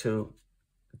 those 2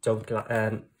 don't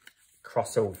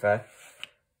cross over.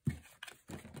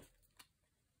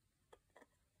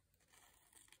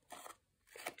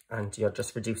 And you're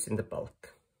just reducing the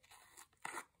bulk.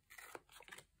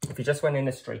 If you just went in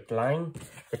a straight line,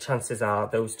 the chances are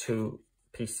those 2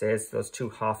 pieces, those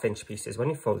 2 half-inch pieces, when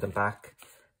you fold them back,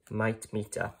 might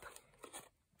meet up.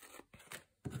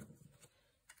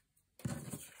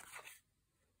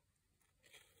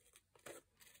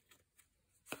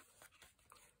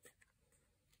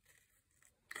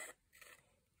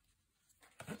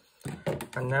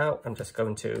 And now I'm just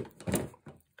going to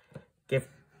give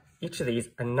each of these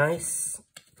a nice,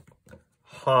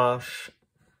 harsh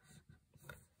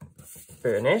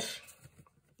burnish.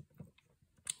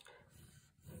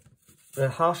 The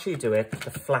harsher you do it,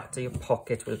 the flatter your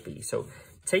pocket will be. So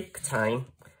take time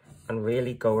and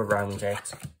really go around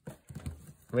it.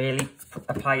 Really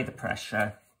apply the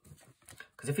pressure.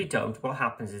 Because if you don't, what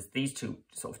happens is these 2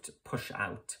 sort of push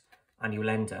out and you'll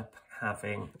end up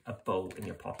having a bow in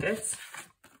your pockets.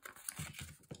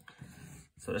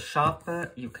 So the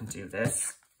sharper you can do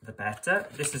this, the better.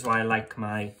 This is why I like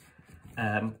my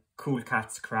Cool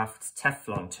Cats Crafts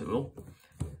Teflon tool,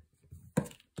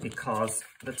 because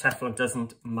the Teflon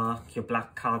doesn't mark your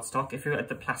black cardstock. If you had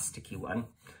the plasticky one,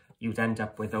 you'd end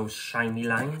up with those shiny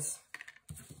lines.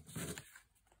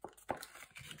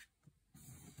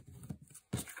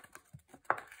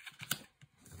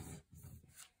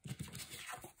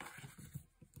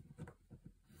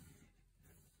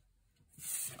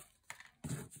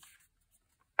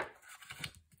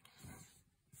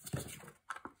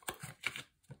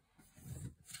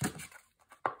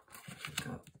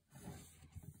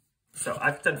 So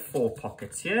I've done 4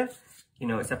 pockets here. You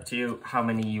know, it's up to you how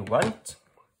many you want.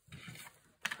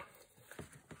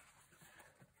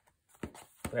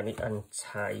 Let me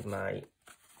untie my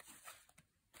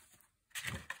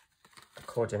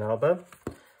accordion album.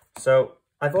 So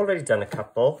I've already done a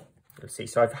couple, you'll see.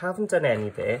 So I haven't done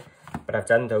any there, but I've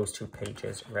done those 2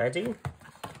 pages ready.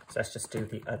 So let's just do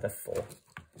the other 4.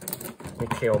 Let me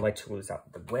clear all my tools out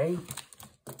of the way.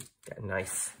 Get a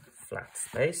nice flat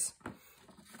space.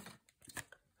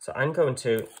 So I'm going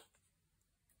to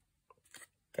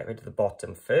get rid of the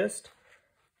bottom first,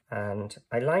 and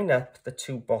I line up the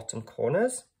 2 bottom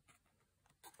corners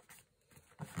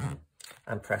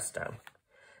and press down.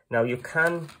 Now you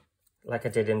can, like I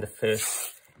did in the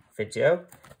first video,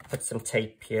 put some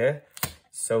tape here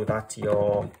so that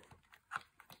your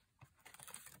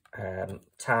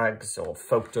tags or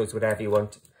photos, whatever you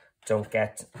want, don't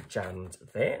get jammed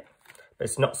there. But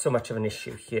it's not so much of an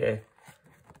issue here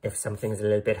if something is a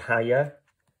little bit higher,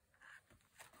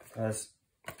 because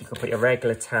you could put your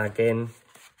regular tag in,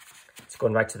 it's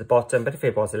going right to the bottom, but if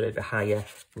it was a little bit higher,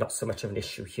 not so much of an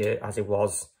issue here as it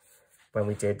was when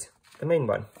we did the main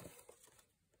one.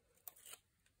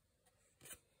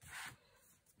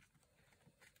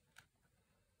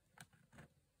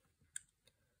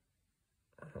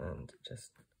 And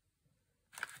just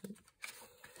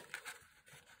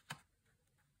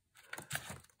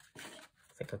I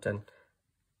think I've done,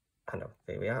 I know,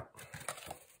 there we are.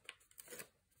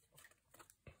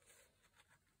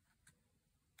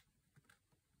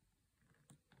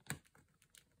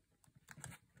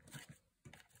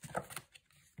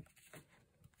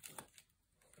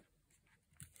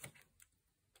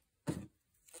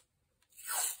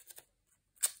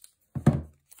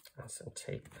 And some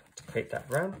tape to create that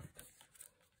ramp.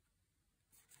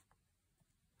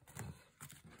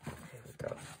 There we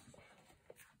go.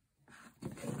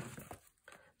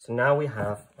 So now we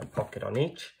have a pocket on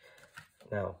each.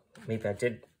 Now, maybe I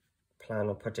did plan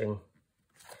on putting,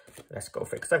 let's go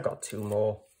for it, because I've got 2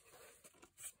 more.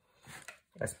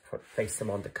 Let's place them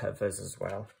on the covers as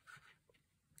well.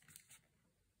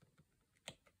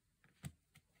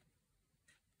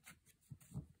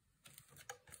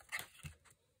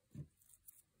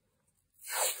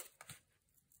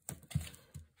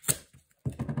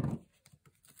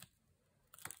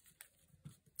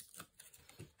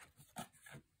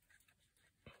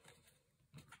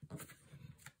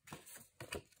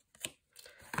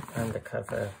 And the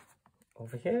cover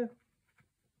over here.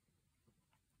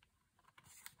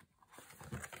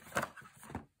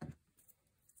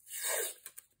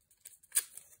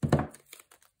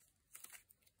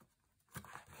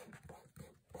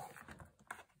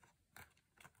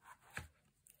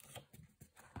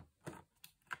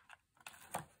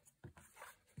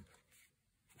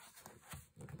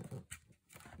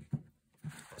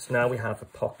 So now we have a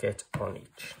pocket on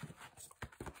each.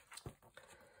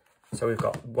 So we've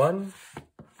got 1,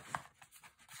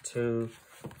 2,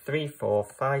 3, 4,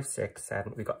 5, 6,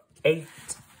 7. We've got 8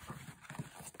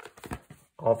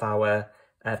 of our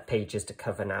pages to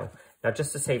cover now. Now,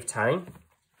 just to save time,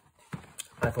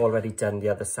 I've already done the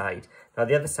other side. Now,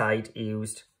 the other side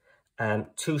used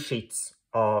 2 sheets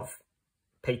of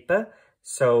paper.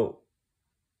 So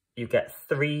you get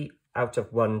 3 out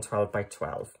of 1 12 by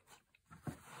 12.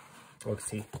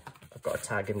 Obviously, I've got a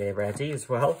tag in there ready as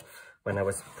well when I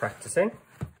was practicing.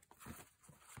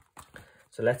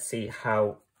 So let's see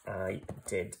how I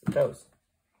did those.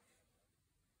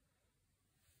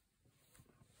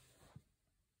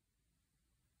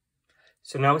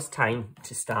 So now it's time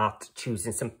to start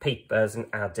choosing some papers and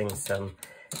adding some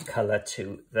colour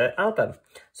to the album.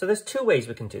 So there's 2 ways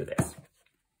we can do this.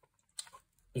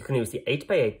 You can use the 8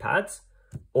 by 8 pads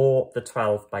or the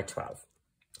 12 by 12.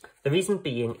 The reason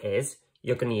being is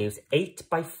you're going to use 8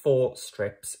 by 4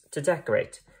 strips to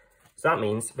decorate. So that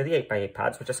means with the 8 by 8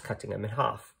 pads, we're just cutting them in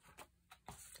half.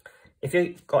 If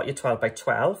you've got your 12 by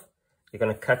 12, you're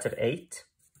going to cut at 8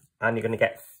 and you're going to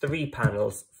get 3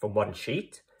 panels from 1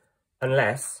 sheet.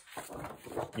 Unless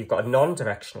you've got a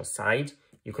non-directional side,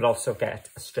 you could also get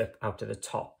a strip out of the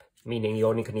top, meaning you're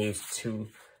only going to use 2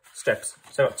 strips.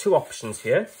 So I've got 2 options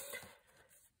here.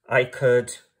 I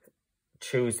could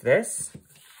choose this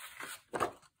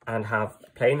and have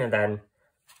plain and then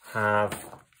have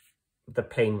the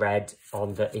plain red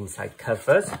on the inside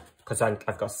covers because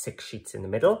I've got 6 sheets in the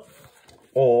middle.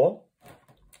 Or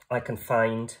I can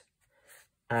find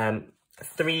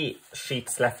 3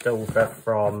 sheets left over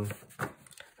from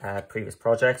previous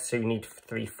projects, so you need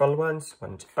 3 full ones.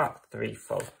 1, 2, 3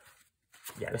 full.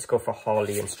 Yeah, let's go for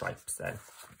holly and stripes then.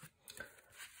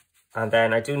 And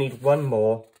then I do need 1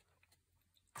 more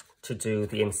to do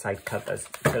the inside covers.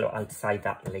 So I'll decide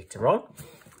that later on.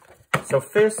 So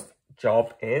first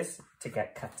job is to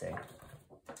get cutting.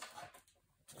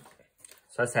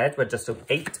 So as I said, we're just doing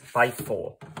 8 by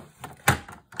 4.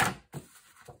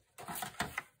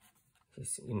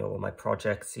 You know, all my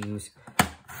projects use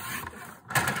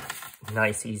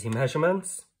nice, easy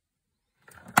measurements.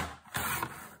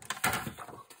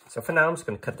 So for now, I'm just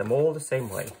going to cut them all the same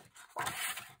way.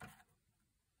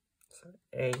 So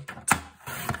 8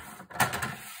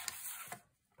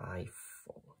 by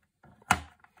 4.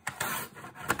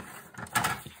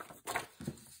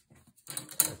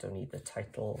 I don't need the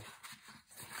title.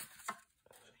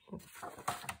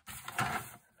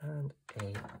 And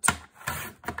 8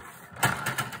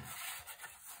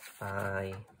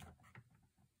 by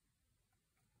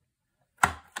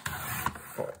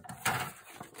 4.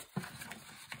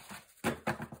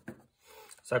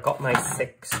 So I got my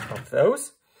 6 of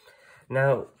those.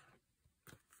 Now,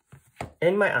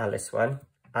 in my Alice one,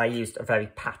 I used a very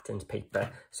patterned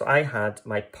paper. So I had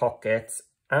my pockets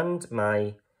and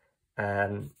my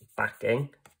backing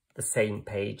the same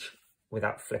page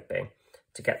without flipping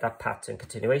to get that pattern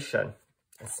continuation.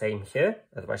 The same here,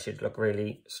 otherwise she'd look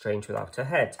really strange without her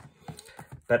head.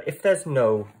 But if there's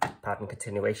no pattern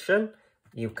continuation,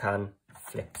 you can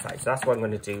flip sides. So that's what I'm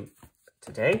going to do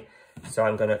today. So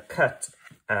I'm going to cut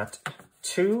at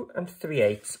 2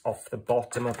 3/8 off the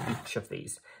bottom of each of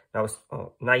these. Now,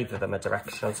 neither of them are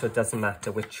directional, so it doesn't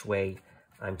matter which way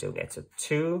I'm doing it. So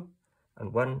 2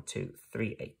 and 1, 2,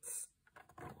 3/8.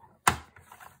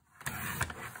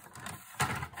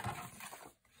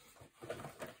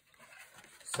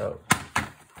 So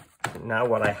now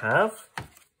what I have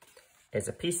is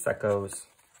a piece that goes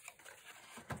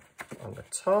on the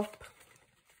top.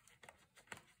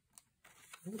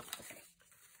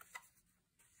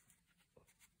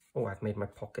 Oh, I've made my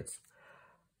pockets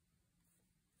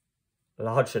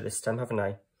larger this time, haven't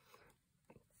I?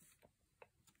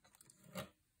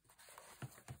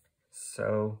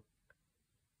 So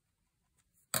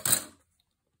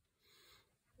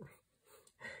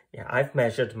yeah, I've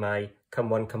measured my come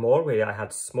one, come all, where I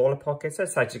had smaller pockets. I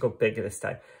decided to go bigger this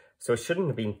time. So it shouldn't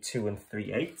have been 2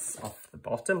 3/8 off the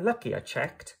bottom. Lucky I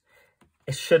checked.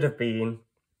 It should have been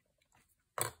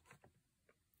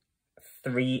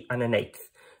 3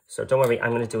 1/8. So don't worry,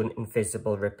 I'm going to do an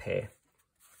invisible repair.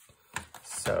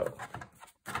 So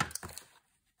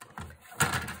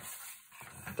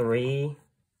 3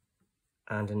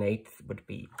 1/8 would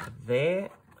be there.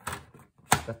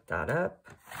 Put that up.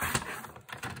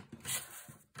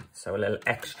 So a little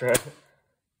extra.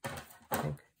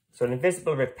 So an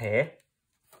invisible repair,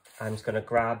 I'm just going to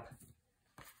grab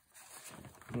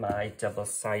my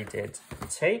double-sided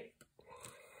tape.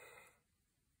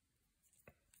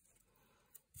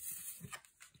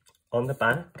 On the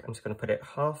back, I'm just going to put it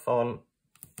half on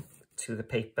to the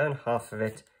paper and half of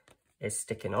it is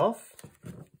sticking off.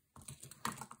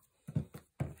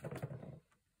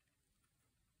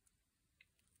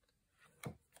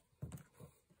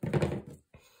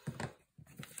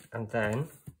 And then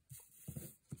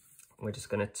we're just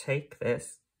going to take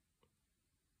this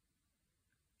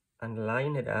and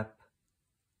line it up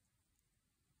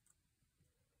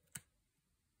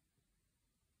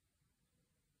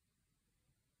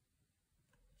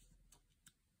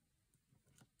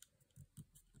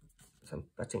so I'm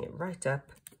butting it right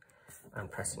up and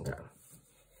pressing down.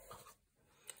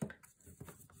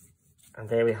 And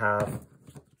there we have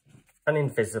an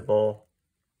invisible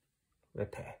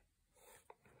repair.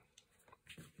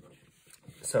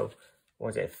 So, what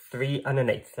was it? 3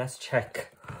 1/8. Let's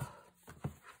check.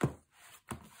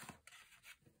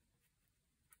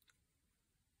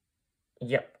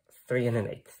 Yep, 3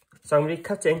 1/8. So I'm going to be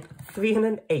cutting 3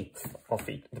 1/8 off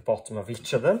the bottom of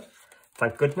each of them.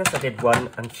 Thank goodness I did one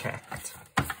and checked.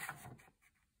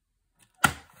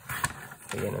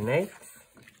 3 1/8.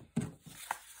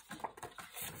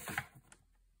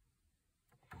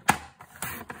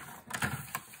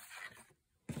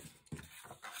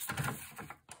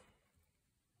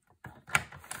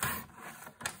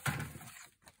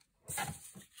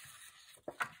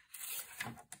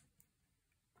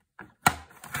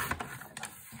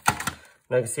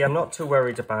 Now you can see I'm not too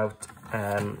worried about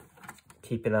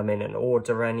keeping them in an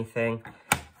order or anything,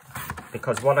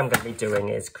 because what I'm going to be doing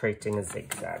is creating a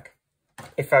zigzag.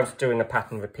 If I was doing a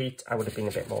pattern repeat, I would have been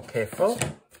a bit more careful.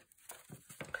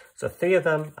 So 3 of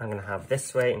them I'm going to have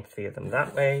this way and 3 of them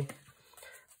that way,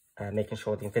 making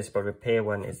sure the invisible repair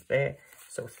one is there.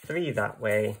 So 3 that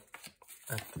way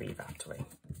and 3 that way.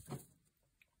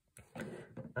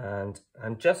 And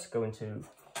I'm just going to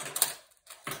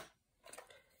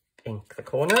ink the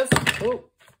corners. Oh,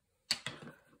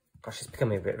 gosh, it's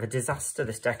becoming a bit of a disaster,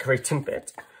 this decorating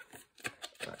bit.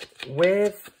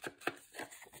 With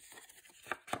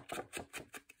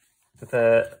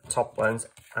the top ones,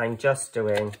 I'm just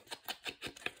doing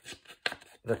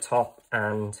the top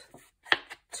and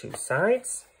 2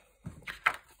 sides.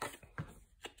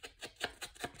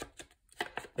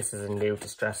 This is a new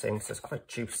distressing, so it's quite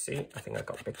juicy. I think I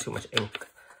got a bit too much ink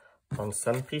on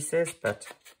some pieces, but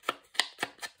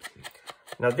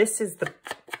now this is the,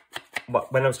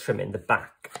 when I was trimming, the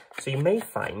back. So you may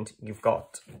find you've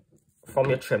got, from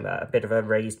your trimmer, a bit of a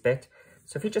raised bit.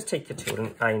 So if you just take your tool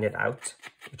and iron it out,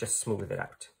 you just smooth it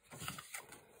out.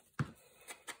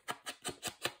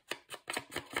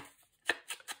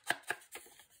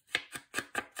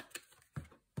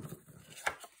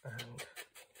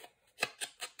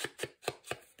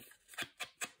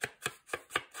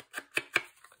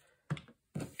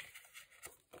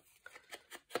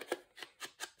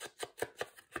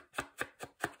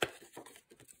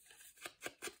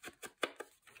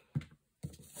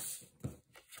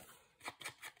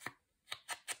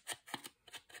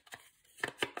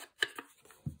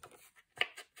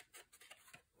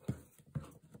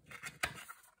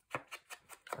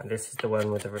 And this is the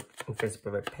one with the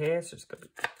invisible repair, so just got to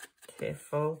be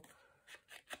careful.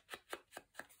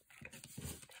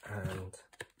 And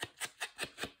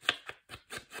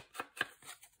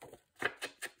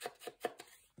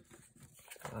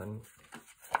one,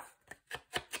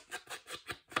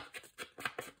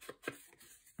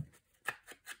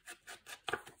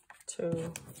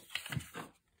 two,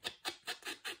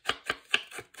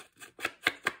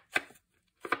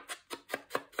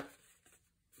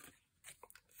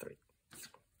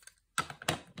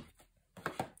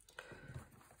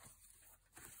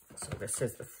 so this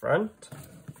is the front.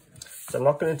 So I'm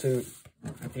not going to do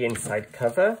the inside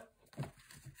cover.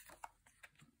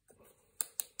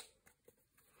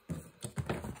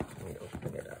 Let me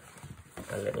open it up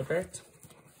a little bit.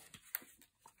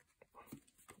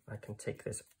 I can take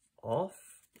this off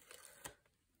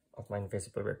of my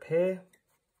invisible repair.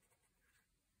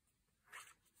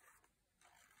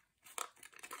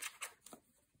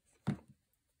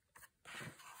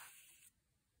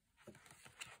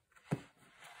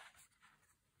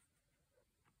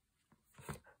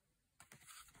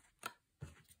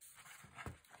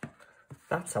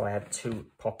 That's how I had 2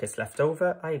 pockets left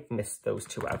over. I missed those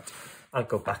 2 out. I'll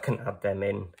go back and add them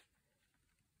in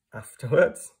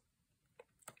afterwards.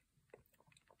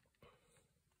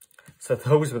 So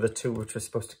those were the 2 which were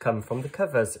supposed to come from the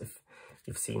covers, if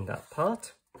you've seen that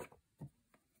part.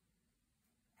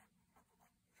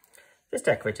 This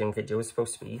decorating video is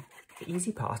supposed to be the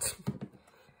easy part. So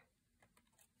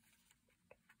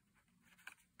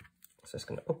I'm just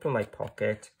going to open my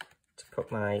pocket to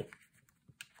put my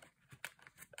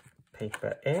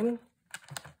paper in.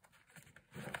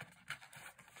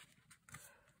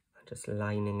 And just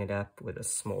lining it up with a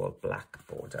small black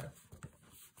border.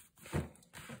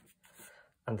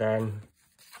 And then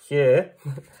here,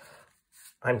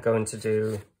 I'm going to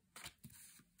do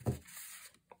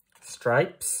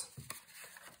stripes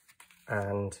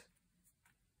and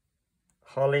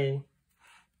holly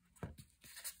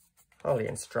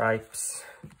and stripes.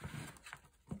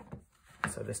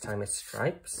 So this time it's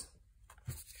stripes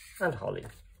and holly.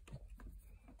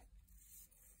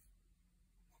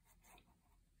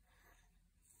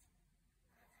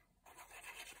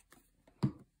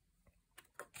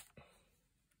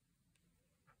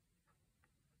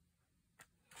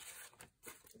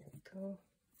 There we go.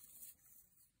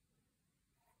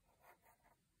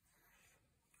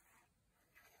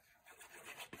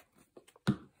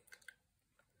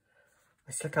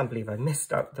 I still can't believe I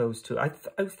missed out those two. I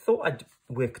thought I'd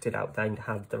worked it out that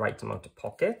I had the right amount of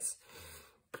pockets.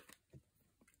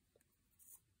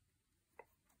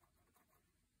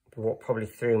 But what probably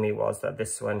threw me was that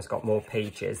this one's got more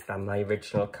pages than my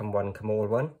original Come One, Come All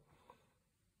one.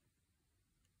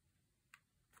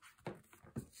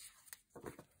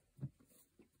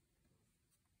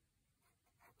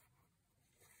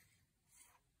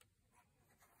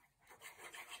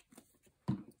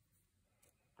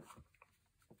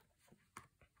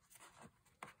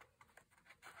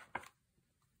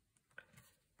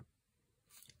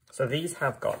 So these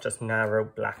have got just narrow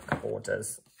black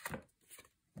borders,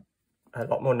 a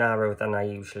lot more narrow than I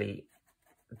usually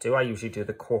do. I usually do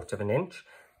the 1/4 of an inch,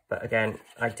 but again,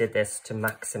 I did this to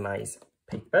maximize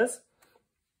papers.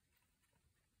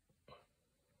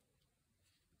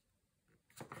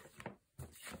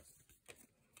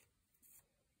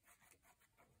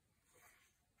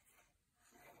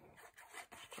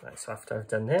 Right, so after I've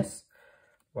done this,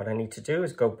 what I need to do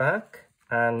is go back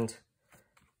and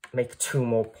make 2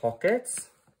 more pockets.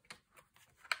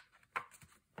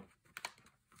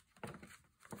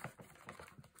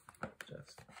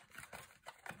 Just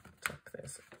tuck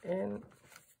this in.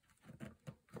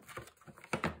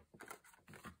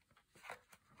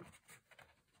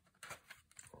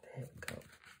 There we go.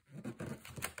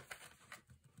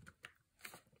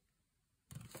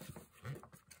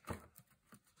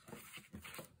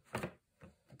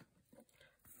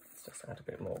 Let's just add a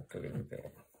bit more glue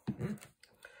there.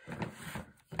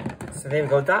 So there we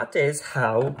go, that is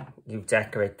how you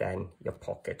decorate then your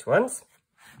pocket ones.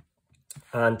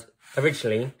 And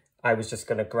originally I was just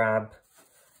going to grab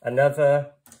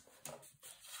another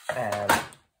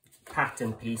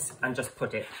pattern piece and just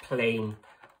put it plain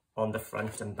on the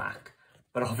front and back.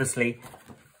 But obviously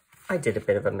I did a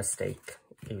bit of a mistake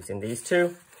using these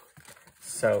two.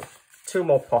 So 2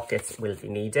 more pockets will be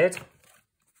needed.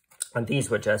 And these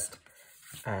were just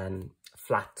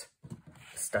flat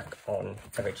stuck on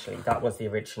originally. That was the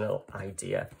original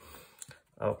idea.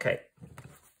 Okay.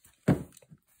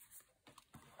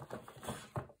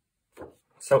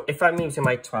 So if I'm using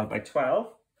my 12 by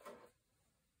 12,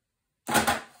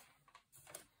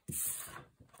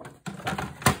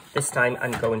 this time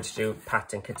I'm going to do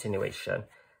pattern continuation.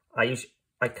 I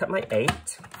cut my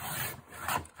 8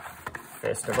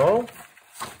 first of all,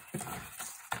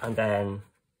 and then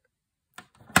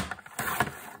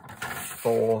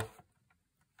 4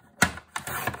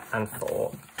 and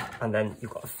 4, and then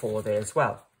you've got a 4 there as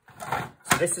well.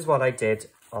 So this is what I did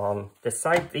on this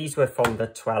side. These were from the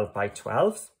 12 by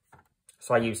 12s.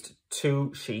 So I used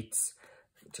 2 sheets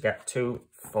to get 2,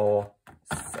 4,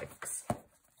 6.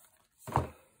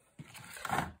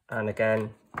 And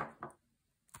again,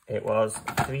 it was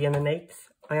 3 1/8.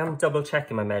 I am double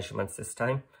checking my measurements this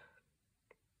time.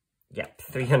 Yep,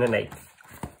 3 1/8.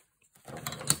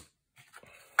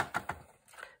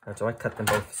 Now, do I cut them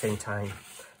both at the same time?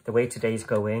 The way today's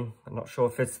going, I'm not sure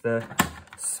if it's the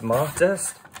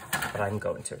smartest, but I'm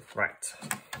going to. Right.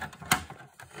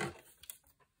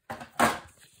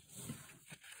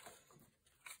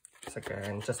 So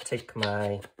again, just take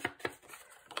my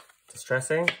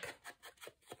distress ink.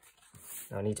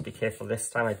 Now I need to be careful this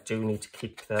time. I do need to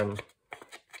keep them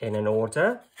in an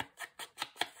order.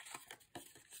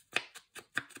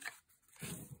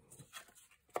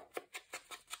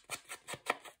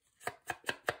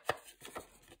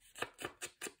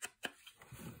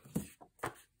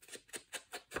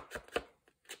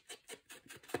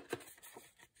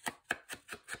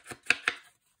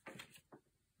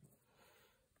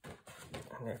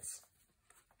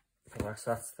 So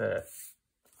that's the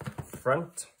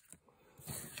front.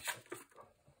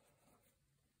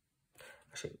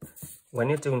 Actually, when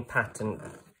you're doing pattern,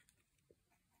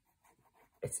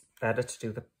 it's better to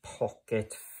do the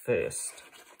pocket first,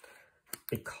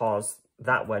 because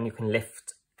that one you can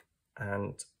lift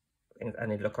and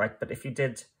it look right. But if you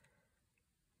did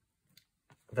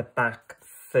the back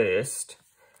first,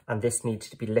 and this needs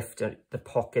to be lifted. The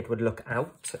pocket would look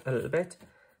out a little bit,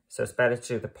 so it's better to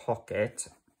do the pocket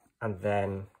and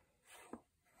then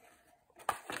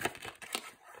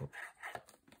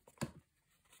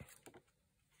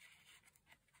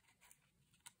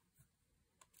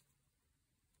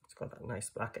it's got that nice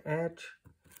black edge.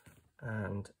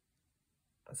 And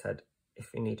I said,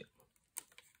 if you need,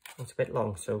 it's a bit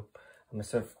long, so I'm gonna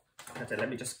sort of cut it. Let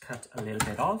me just cut a little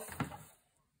bit off.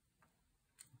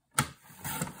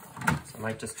 So I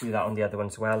might just do that on the other one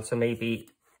as well. So maybe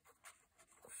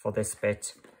for this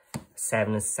bit,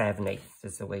 7 7/8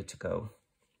 is the way to go.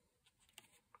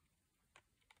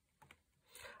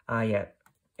 Ah yeah,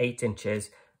 8 inches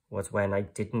was when I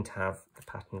didn't have the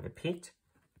pattern repeat.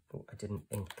 Oh, I didn't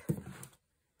ink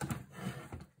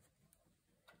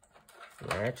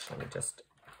the edge. Let me just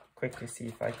quickly see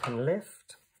if I can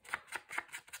lift.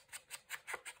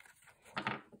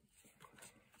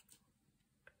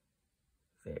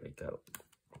 There we go.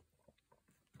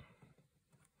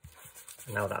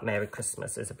 Now that Merry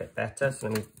Christmas is a bit better, so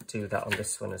let me do that on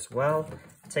this one as well.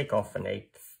 Take off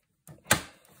 1/8.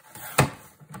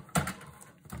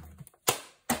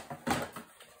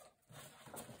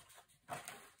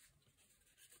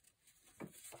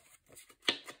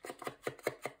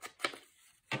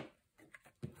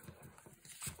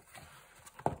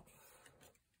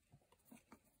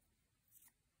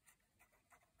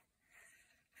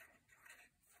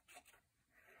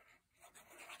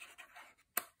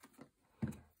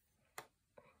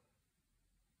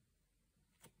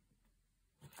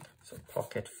 So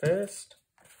pocket first,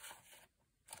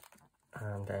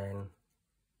 and then,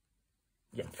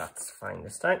 yeah, that's fine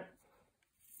this time.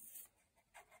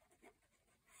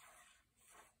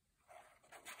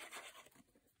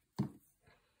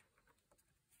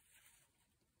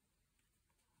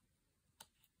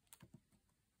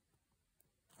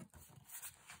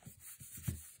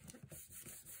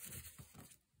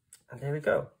 And there we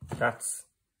go. That's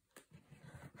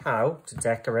how to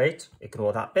decorate.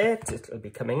 Ignore that bit, it'll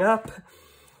be coming up,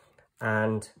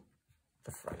 and the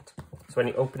front. So when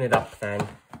you open it up, then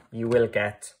you will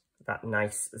get that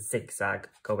nice zigzag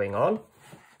going on.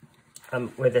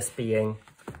 With this being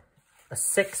a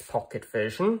 6 pocket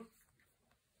version,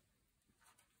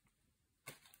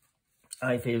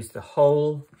 I've used the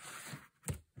whole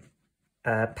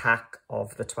pack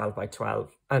of the 12 by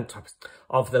 12 and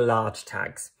of the large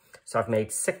tags. So I've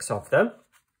made 6 of them.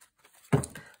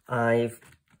 I've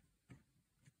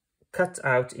cut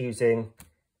out using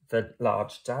the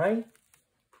large die.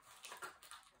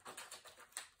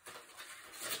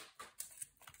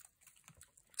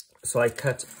 So I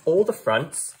cut all the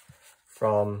fronts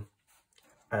from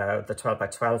the 12 by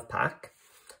 12 pack.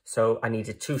 So I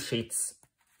needed 2 sheets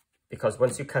because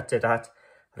once you cut it at,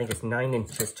 I think it's 9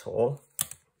 inches tall.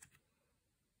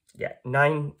 Yeah,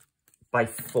 9 by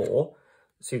 4.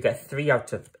 So you get 3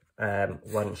 out of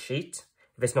 1 sheet.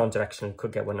 If it's non-directional, you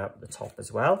could get one up the top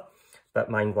as well, but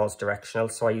mine was directional.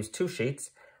 So I used 2 sheets,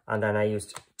 and then I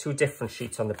used 2 different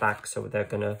sheets on the back. So they're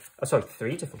gonna, oh, sorry,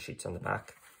 3 different sheets on the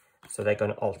back. So they're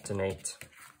gonna alternate.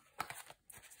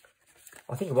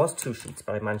 I think it was 2 sheets,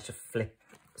 but I managed to flip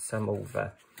some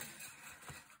over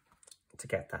to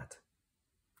get that.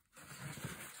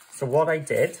 So what I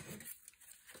did,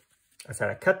 I said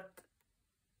I cut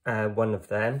one of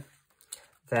them.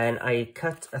 Then I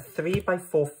cut a 3 by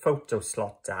 4 photo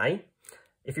slot die.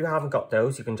 If you haven't got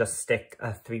those, you can just stick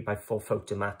a 3 by 4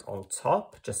 photo mat on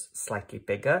top, just slightly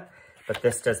bigger. But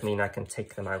this does mean I can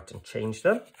take them out and change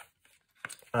them.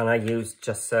 And I used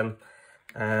just some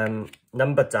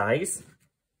number dies,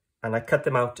 and I cut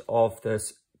them out of the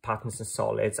patterns and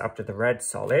solids, out of the red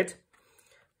solid,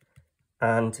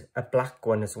 and a black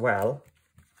one as well.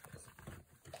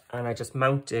 And I just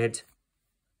mounted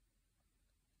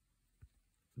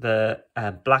the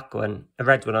black one, a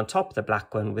red one on top of the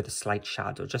black one with a slight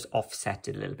shadow, just offset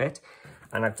it a little bit.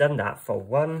 And I've done that for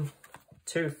 1,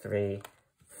 2, 3,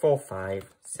 4, 5,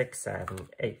 6, 7,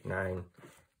 8, 9,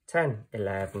 10,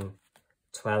 11,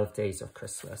 12 days of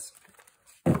Christmas.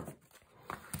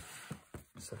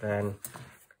 So then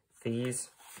these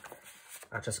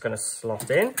are just going to slot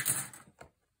in.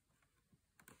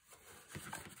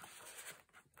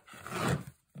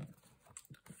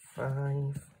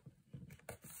 Five.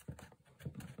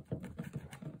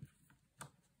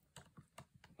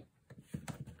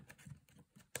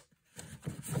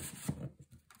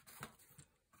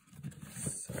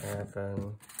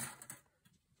 7,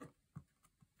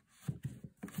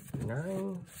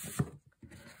 9,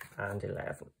 and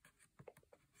 11.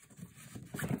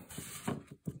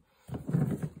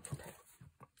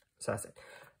 So that's it.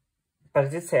 But I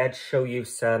did say I'd show you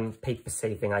some paper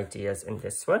saving ideas in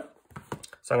this one.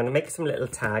 So I'm going to make some little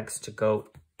tags to go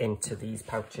into these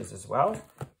pouches as well.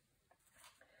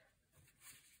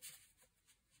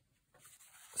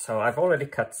 So I've already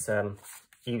cut some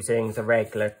using the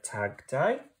regular tag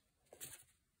die.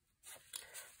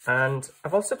 And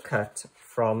I've also cut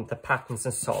from the Patterns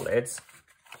and Solids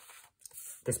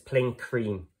this plain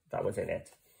cream that was in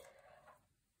it.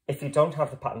 If you don't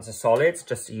have the Patterns and Solids,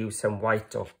 just use some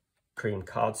white or cream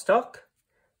cardstock.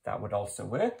 That would also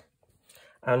work.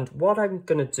 And what I'm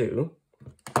going to do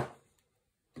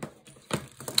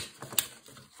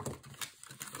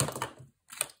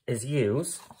is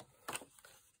use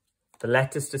the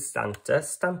Letters to Santa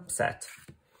stamp set.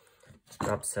 Just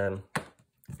grab some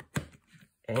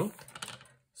ink.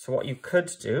 So what you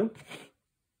could do,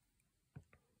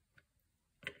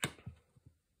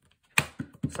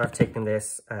 so I've taken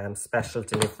this special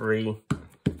delivery.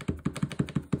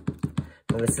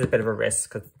 Now this is a bit of a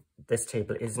risk because this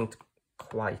table isn't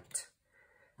quite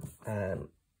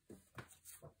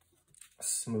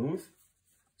smooth.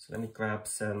 So let me grab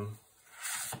some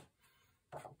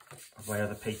of my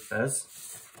other papers.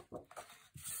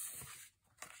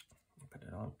 Put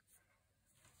it on.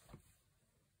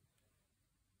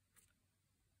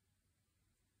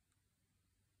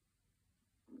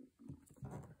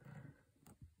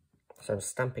 So I'm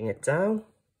stamping it down.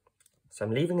 So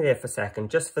I'm leaving it there for a second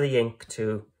just for the ink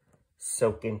to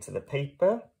soak into the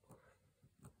paper.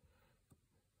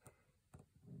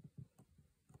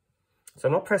 So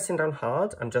I'm not pressing down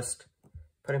hard, I'm just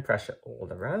putting pressure all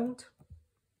around.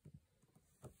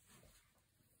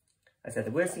 As I said,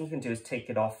 the worst thing you can do is take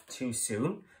it off too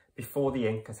soon before the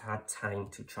ink has had time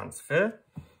to transfer.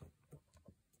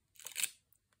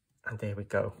 And there we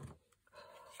go.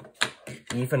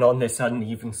 Even on this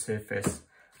uneven surface,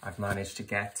 I've managed to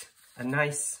get a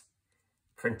nice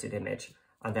printed image.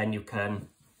 And then you can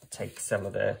take some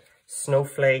of the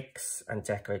snowflakes and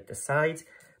decorate the sides.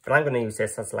 But I'm going to use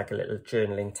this as like a little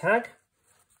journaling tag.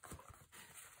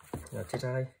 Now, did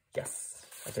I? Yes,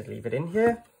 I did leave it in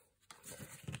here.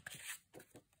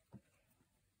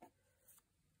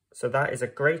 So that is a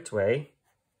great way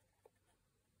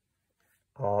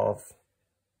of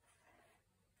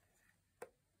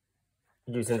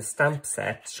using the stamp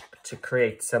set to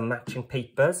create some matching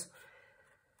papers.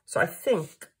 So I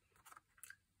think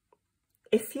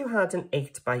if you had an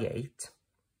 8x8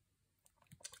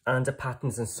 and a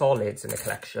Patterns and Solids in a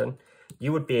collection,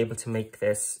 you would be able to make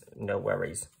this no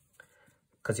worries.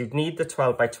 Because you'd need the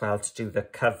 12x12 to do the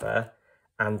cover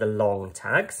and the long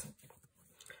tags.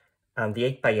 And the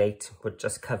 8x8 would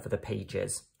just cover the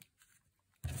pages.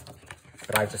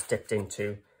 But I just dipped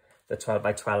into the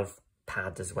 12x12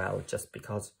 pad as well, just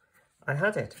because I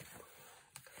had it.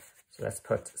 So let's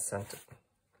put some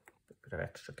bit of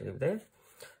extra glue there.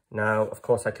 Now, of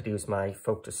course, I could use my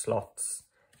photo slots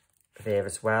there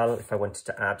as well if I wanted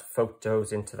to add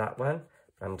photos into that one.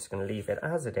 But I'm just going to leave it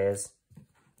as it is,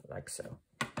 like so.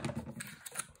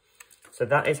 So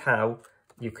that is how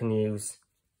you can use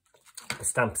the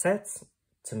stamp sets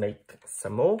to make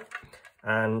some more.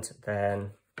 And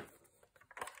then,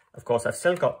 of course, I've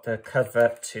still got the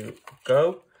cover to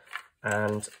go,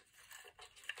 and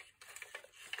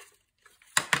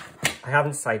I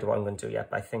haven't decided what I'm going to do yet,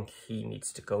 but I think he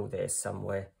needs to go there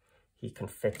somewhere. He can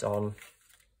fit on.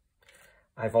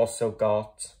 I've also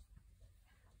got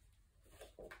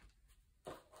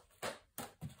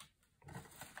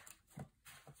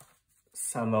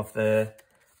some of the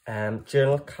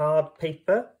journal card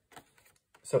paper.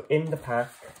 So in the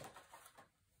pack,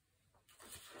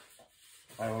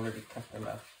 I already cut them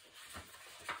out.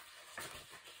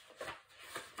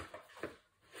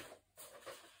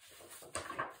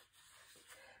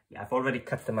 Yeah, I've already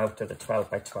cut them out of the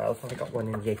 12x12. I've got one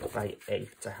in the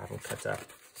 8x8 I haven't cut up.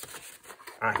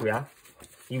 Ah, here we are.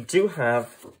 You do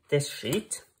have this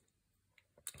sheet,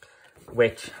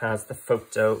 which has the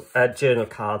photo journal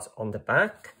cards on the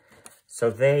back. So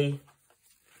they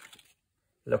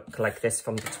look like this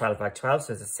from the 12x12.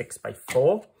 So there's a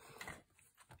 6x4.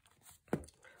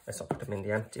 Let's not put them in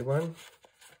the empty one.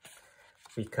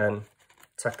 We can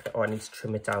tuck the, oh, I need to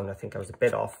trim it down. I think I was a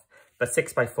bit off. But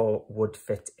 6x4 would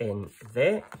fit in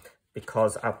there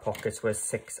because our pockets were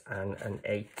 6 and an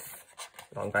 1/8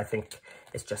 long. But I think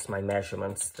it's just my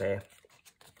measurements there.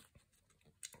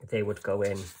 They would go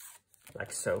in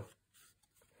like so.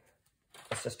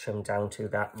 Let's just trim down to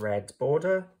that red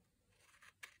border.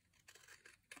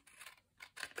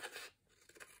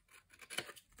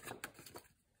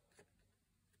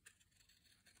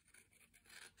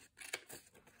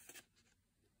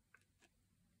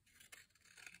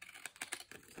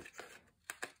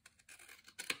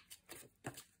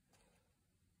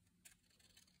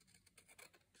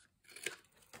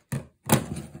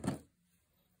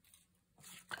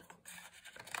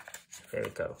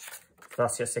 go.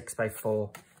 That's your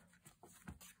 6x4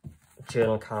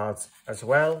 journal cards as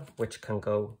well, which can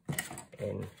go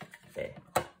in there.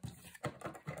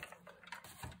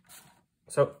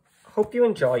 So hope you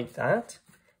enjoyed that.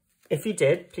 If you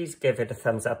did, please give it a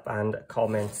thumbs up and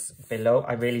comments below.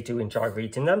 I really do enjoy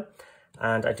reading them,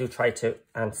 and I do try to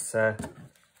answer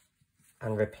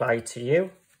and reply to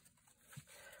you.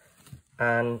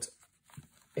 And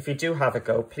if you do have a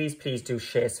go, please do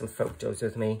share some photos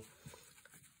with me.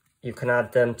 You can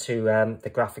add them to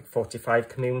the Graphic 45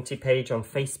 community page on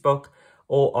Facebook,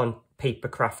 or on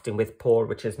Papercrafting with Paull,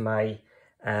 which is my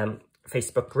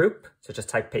Facebook group. So just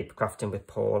type Papercrafting with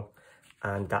Paull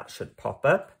and that should pop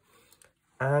up.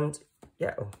 And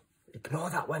yeah, oh, ignore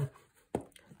that one.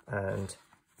 And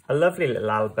a lovely little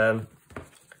album.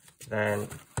 Then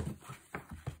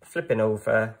flipping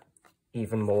over,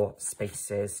 even more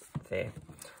spaces there.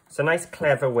 So nice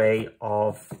clever way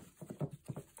of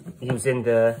using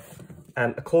the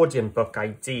accordion book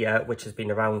idea, which has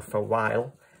been around for a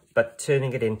while, but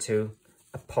turning it into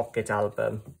a pocket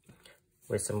album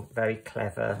with some very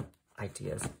clever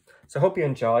ideas. So I hope you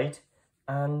enjoyed,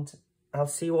 and I'll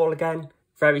see you all again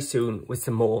very soon with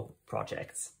some more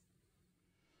projects.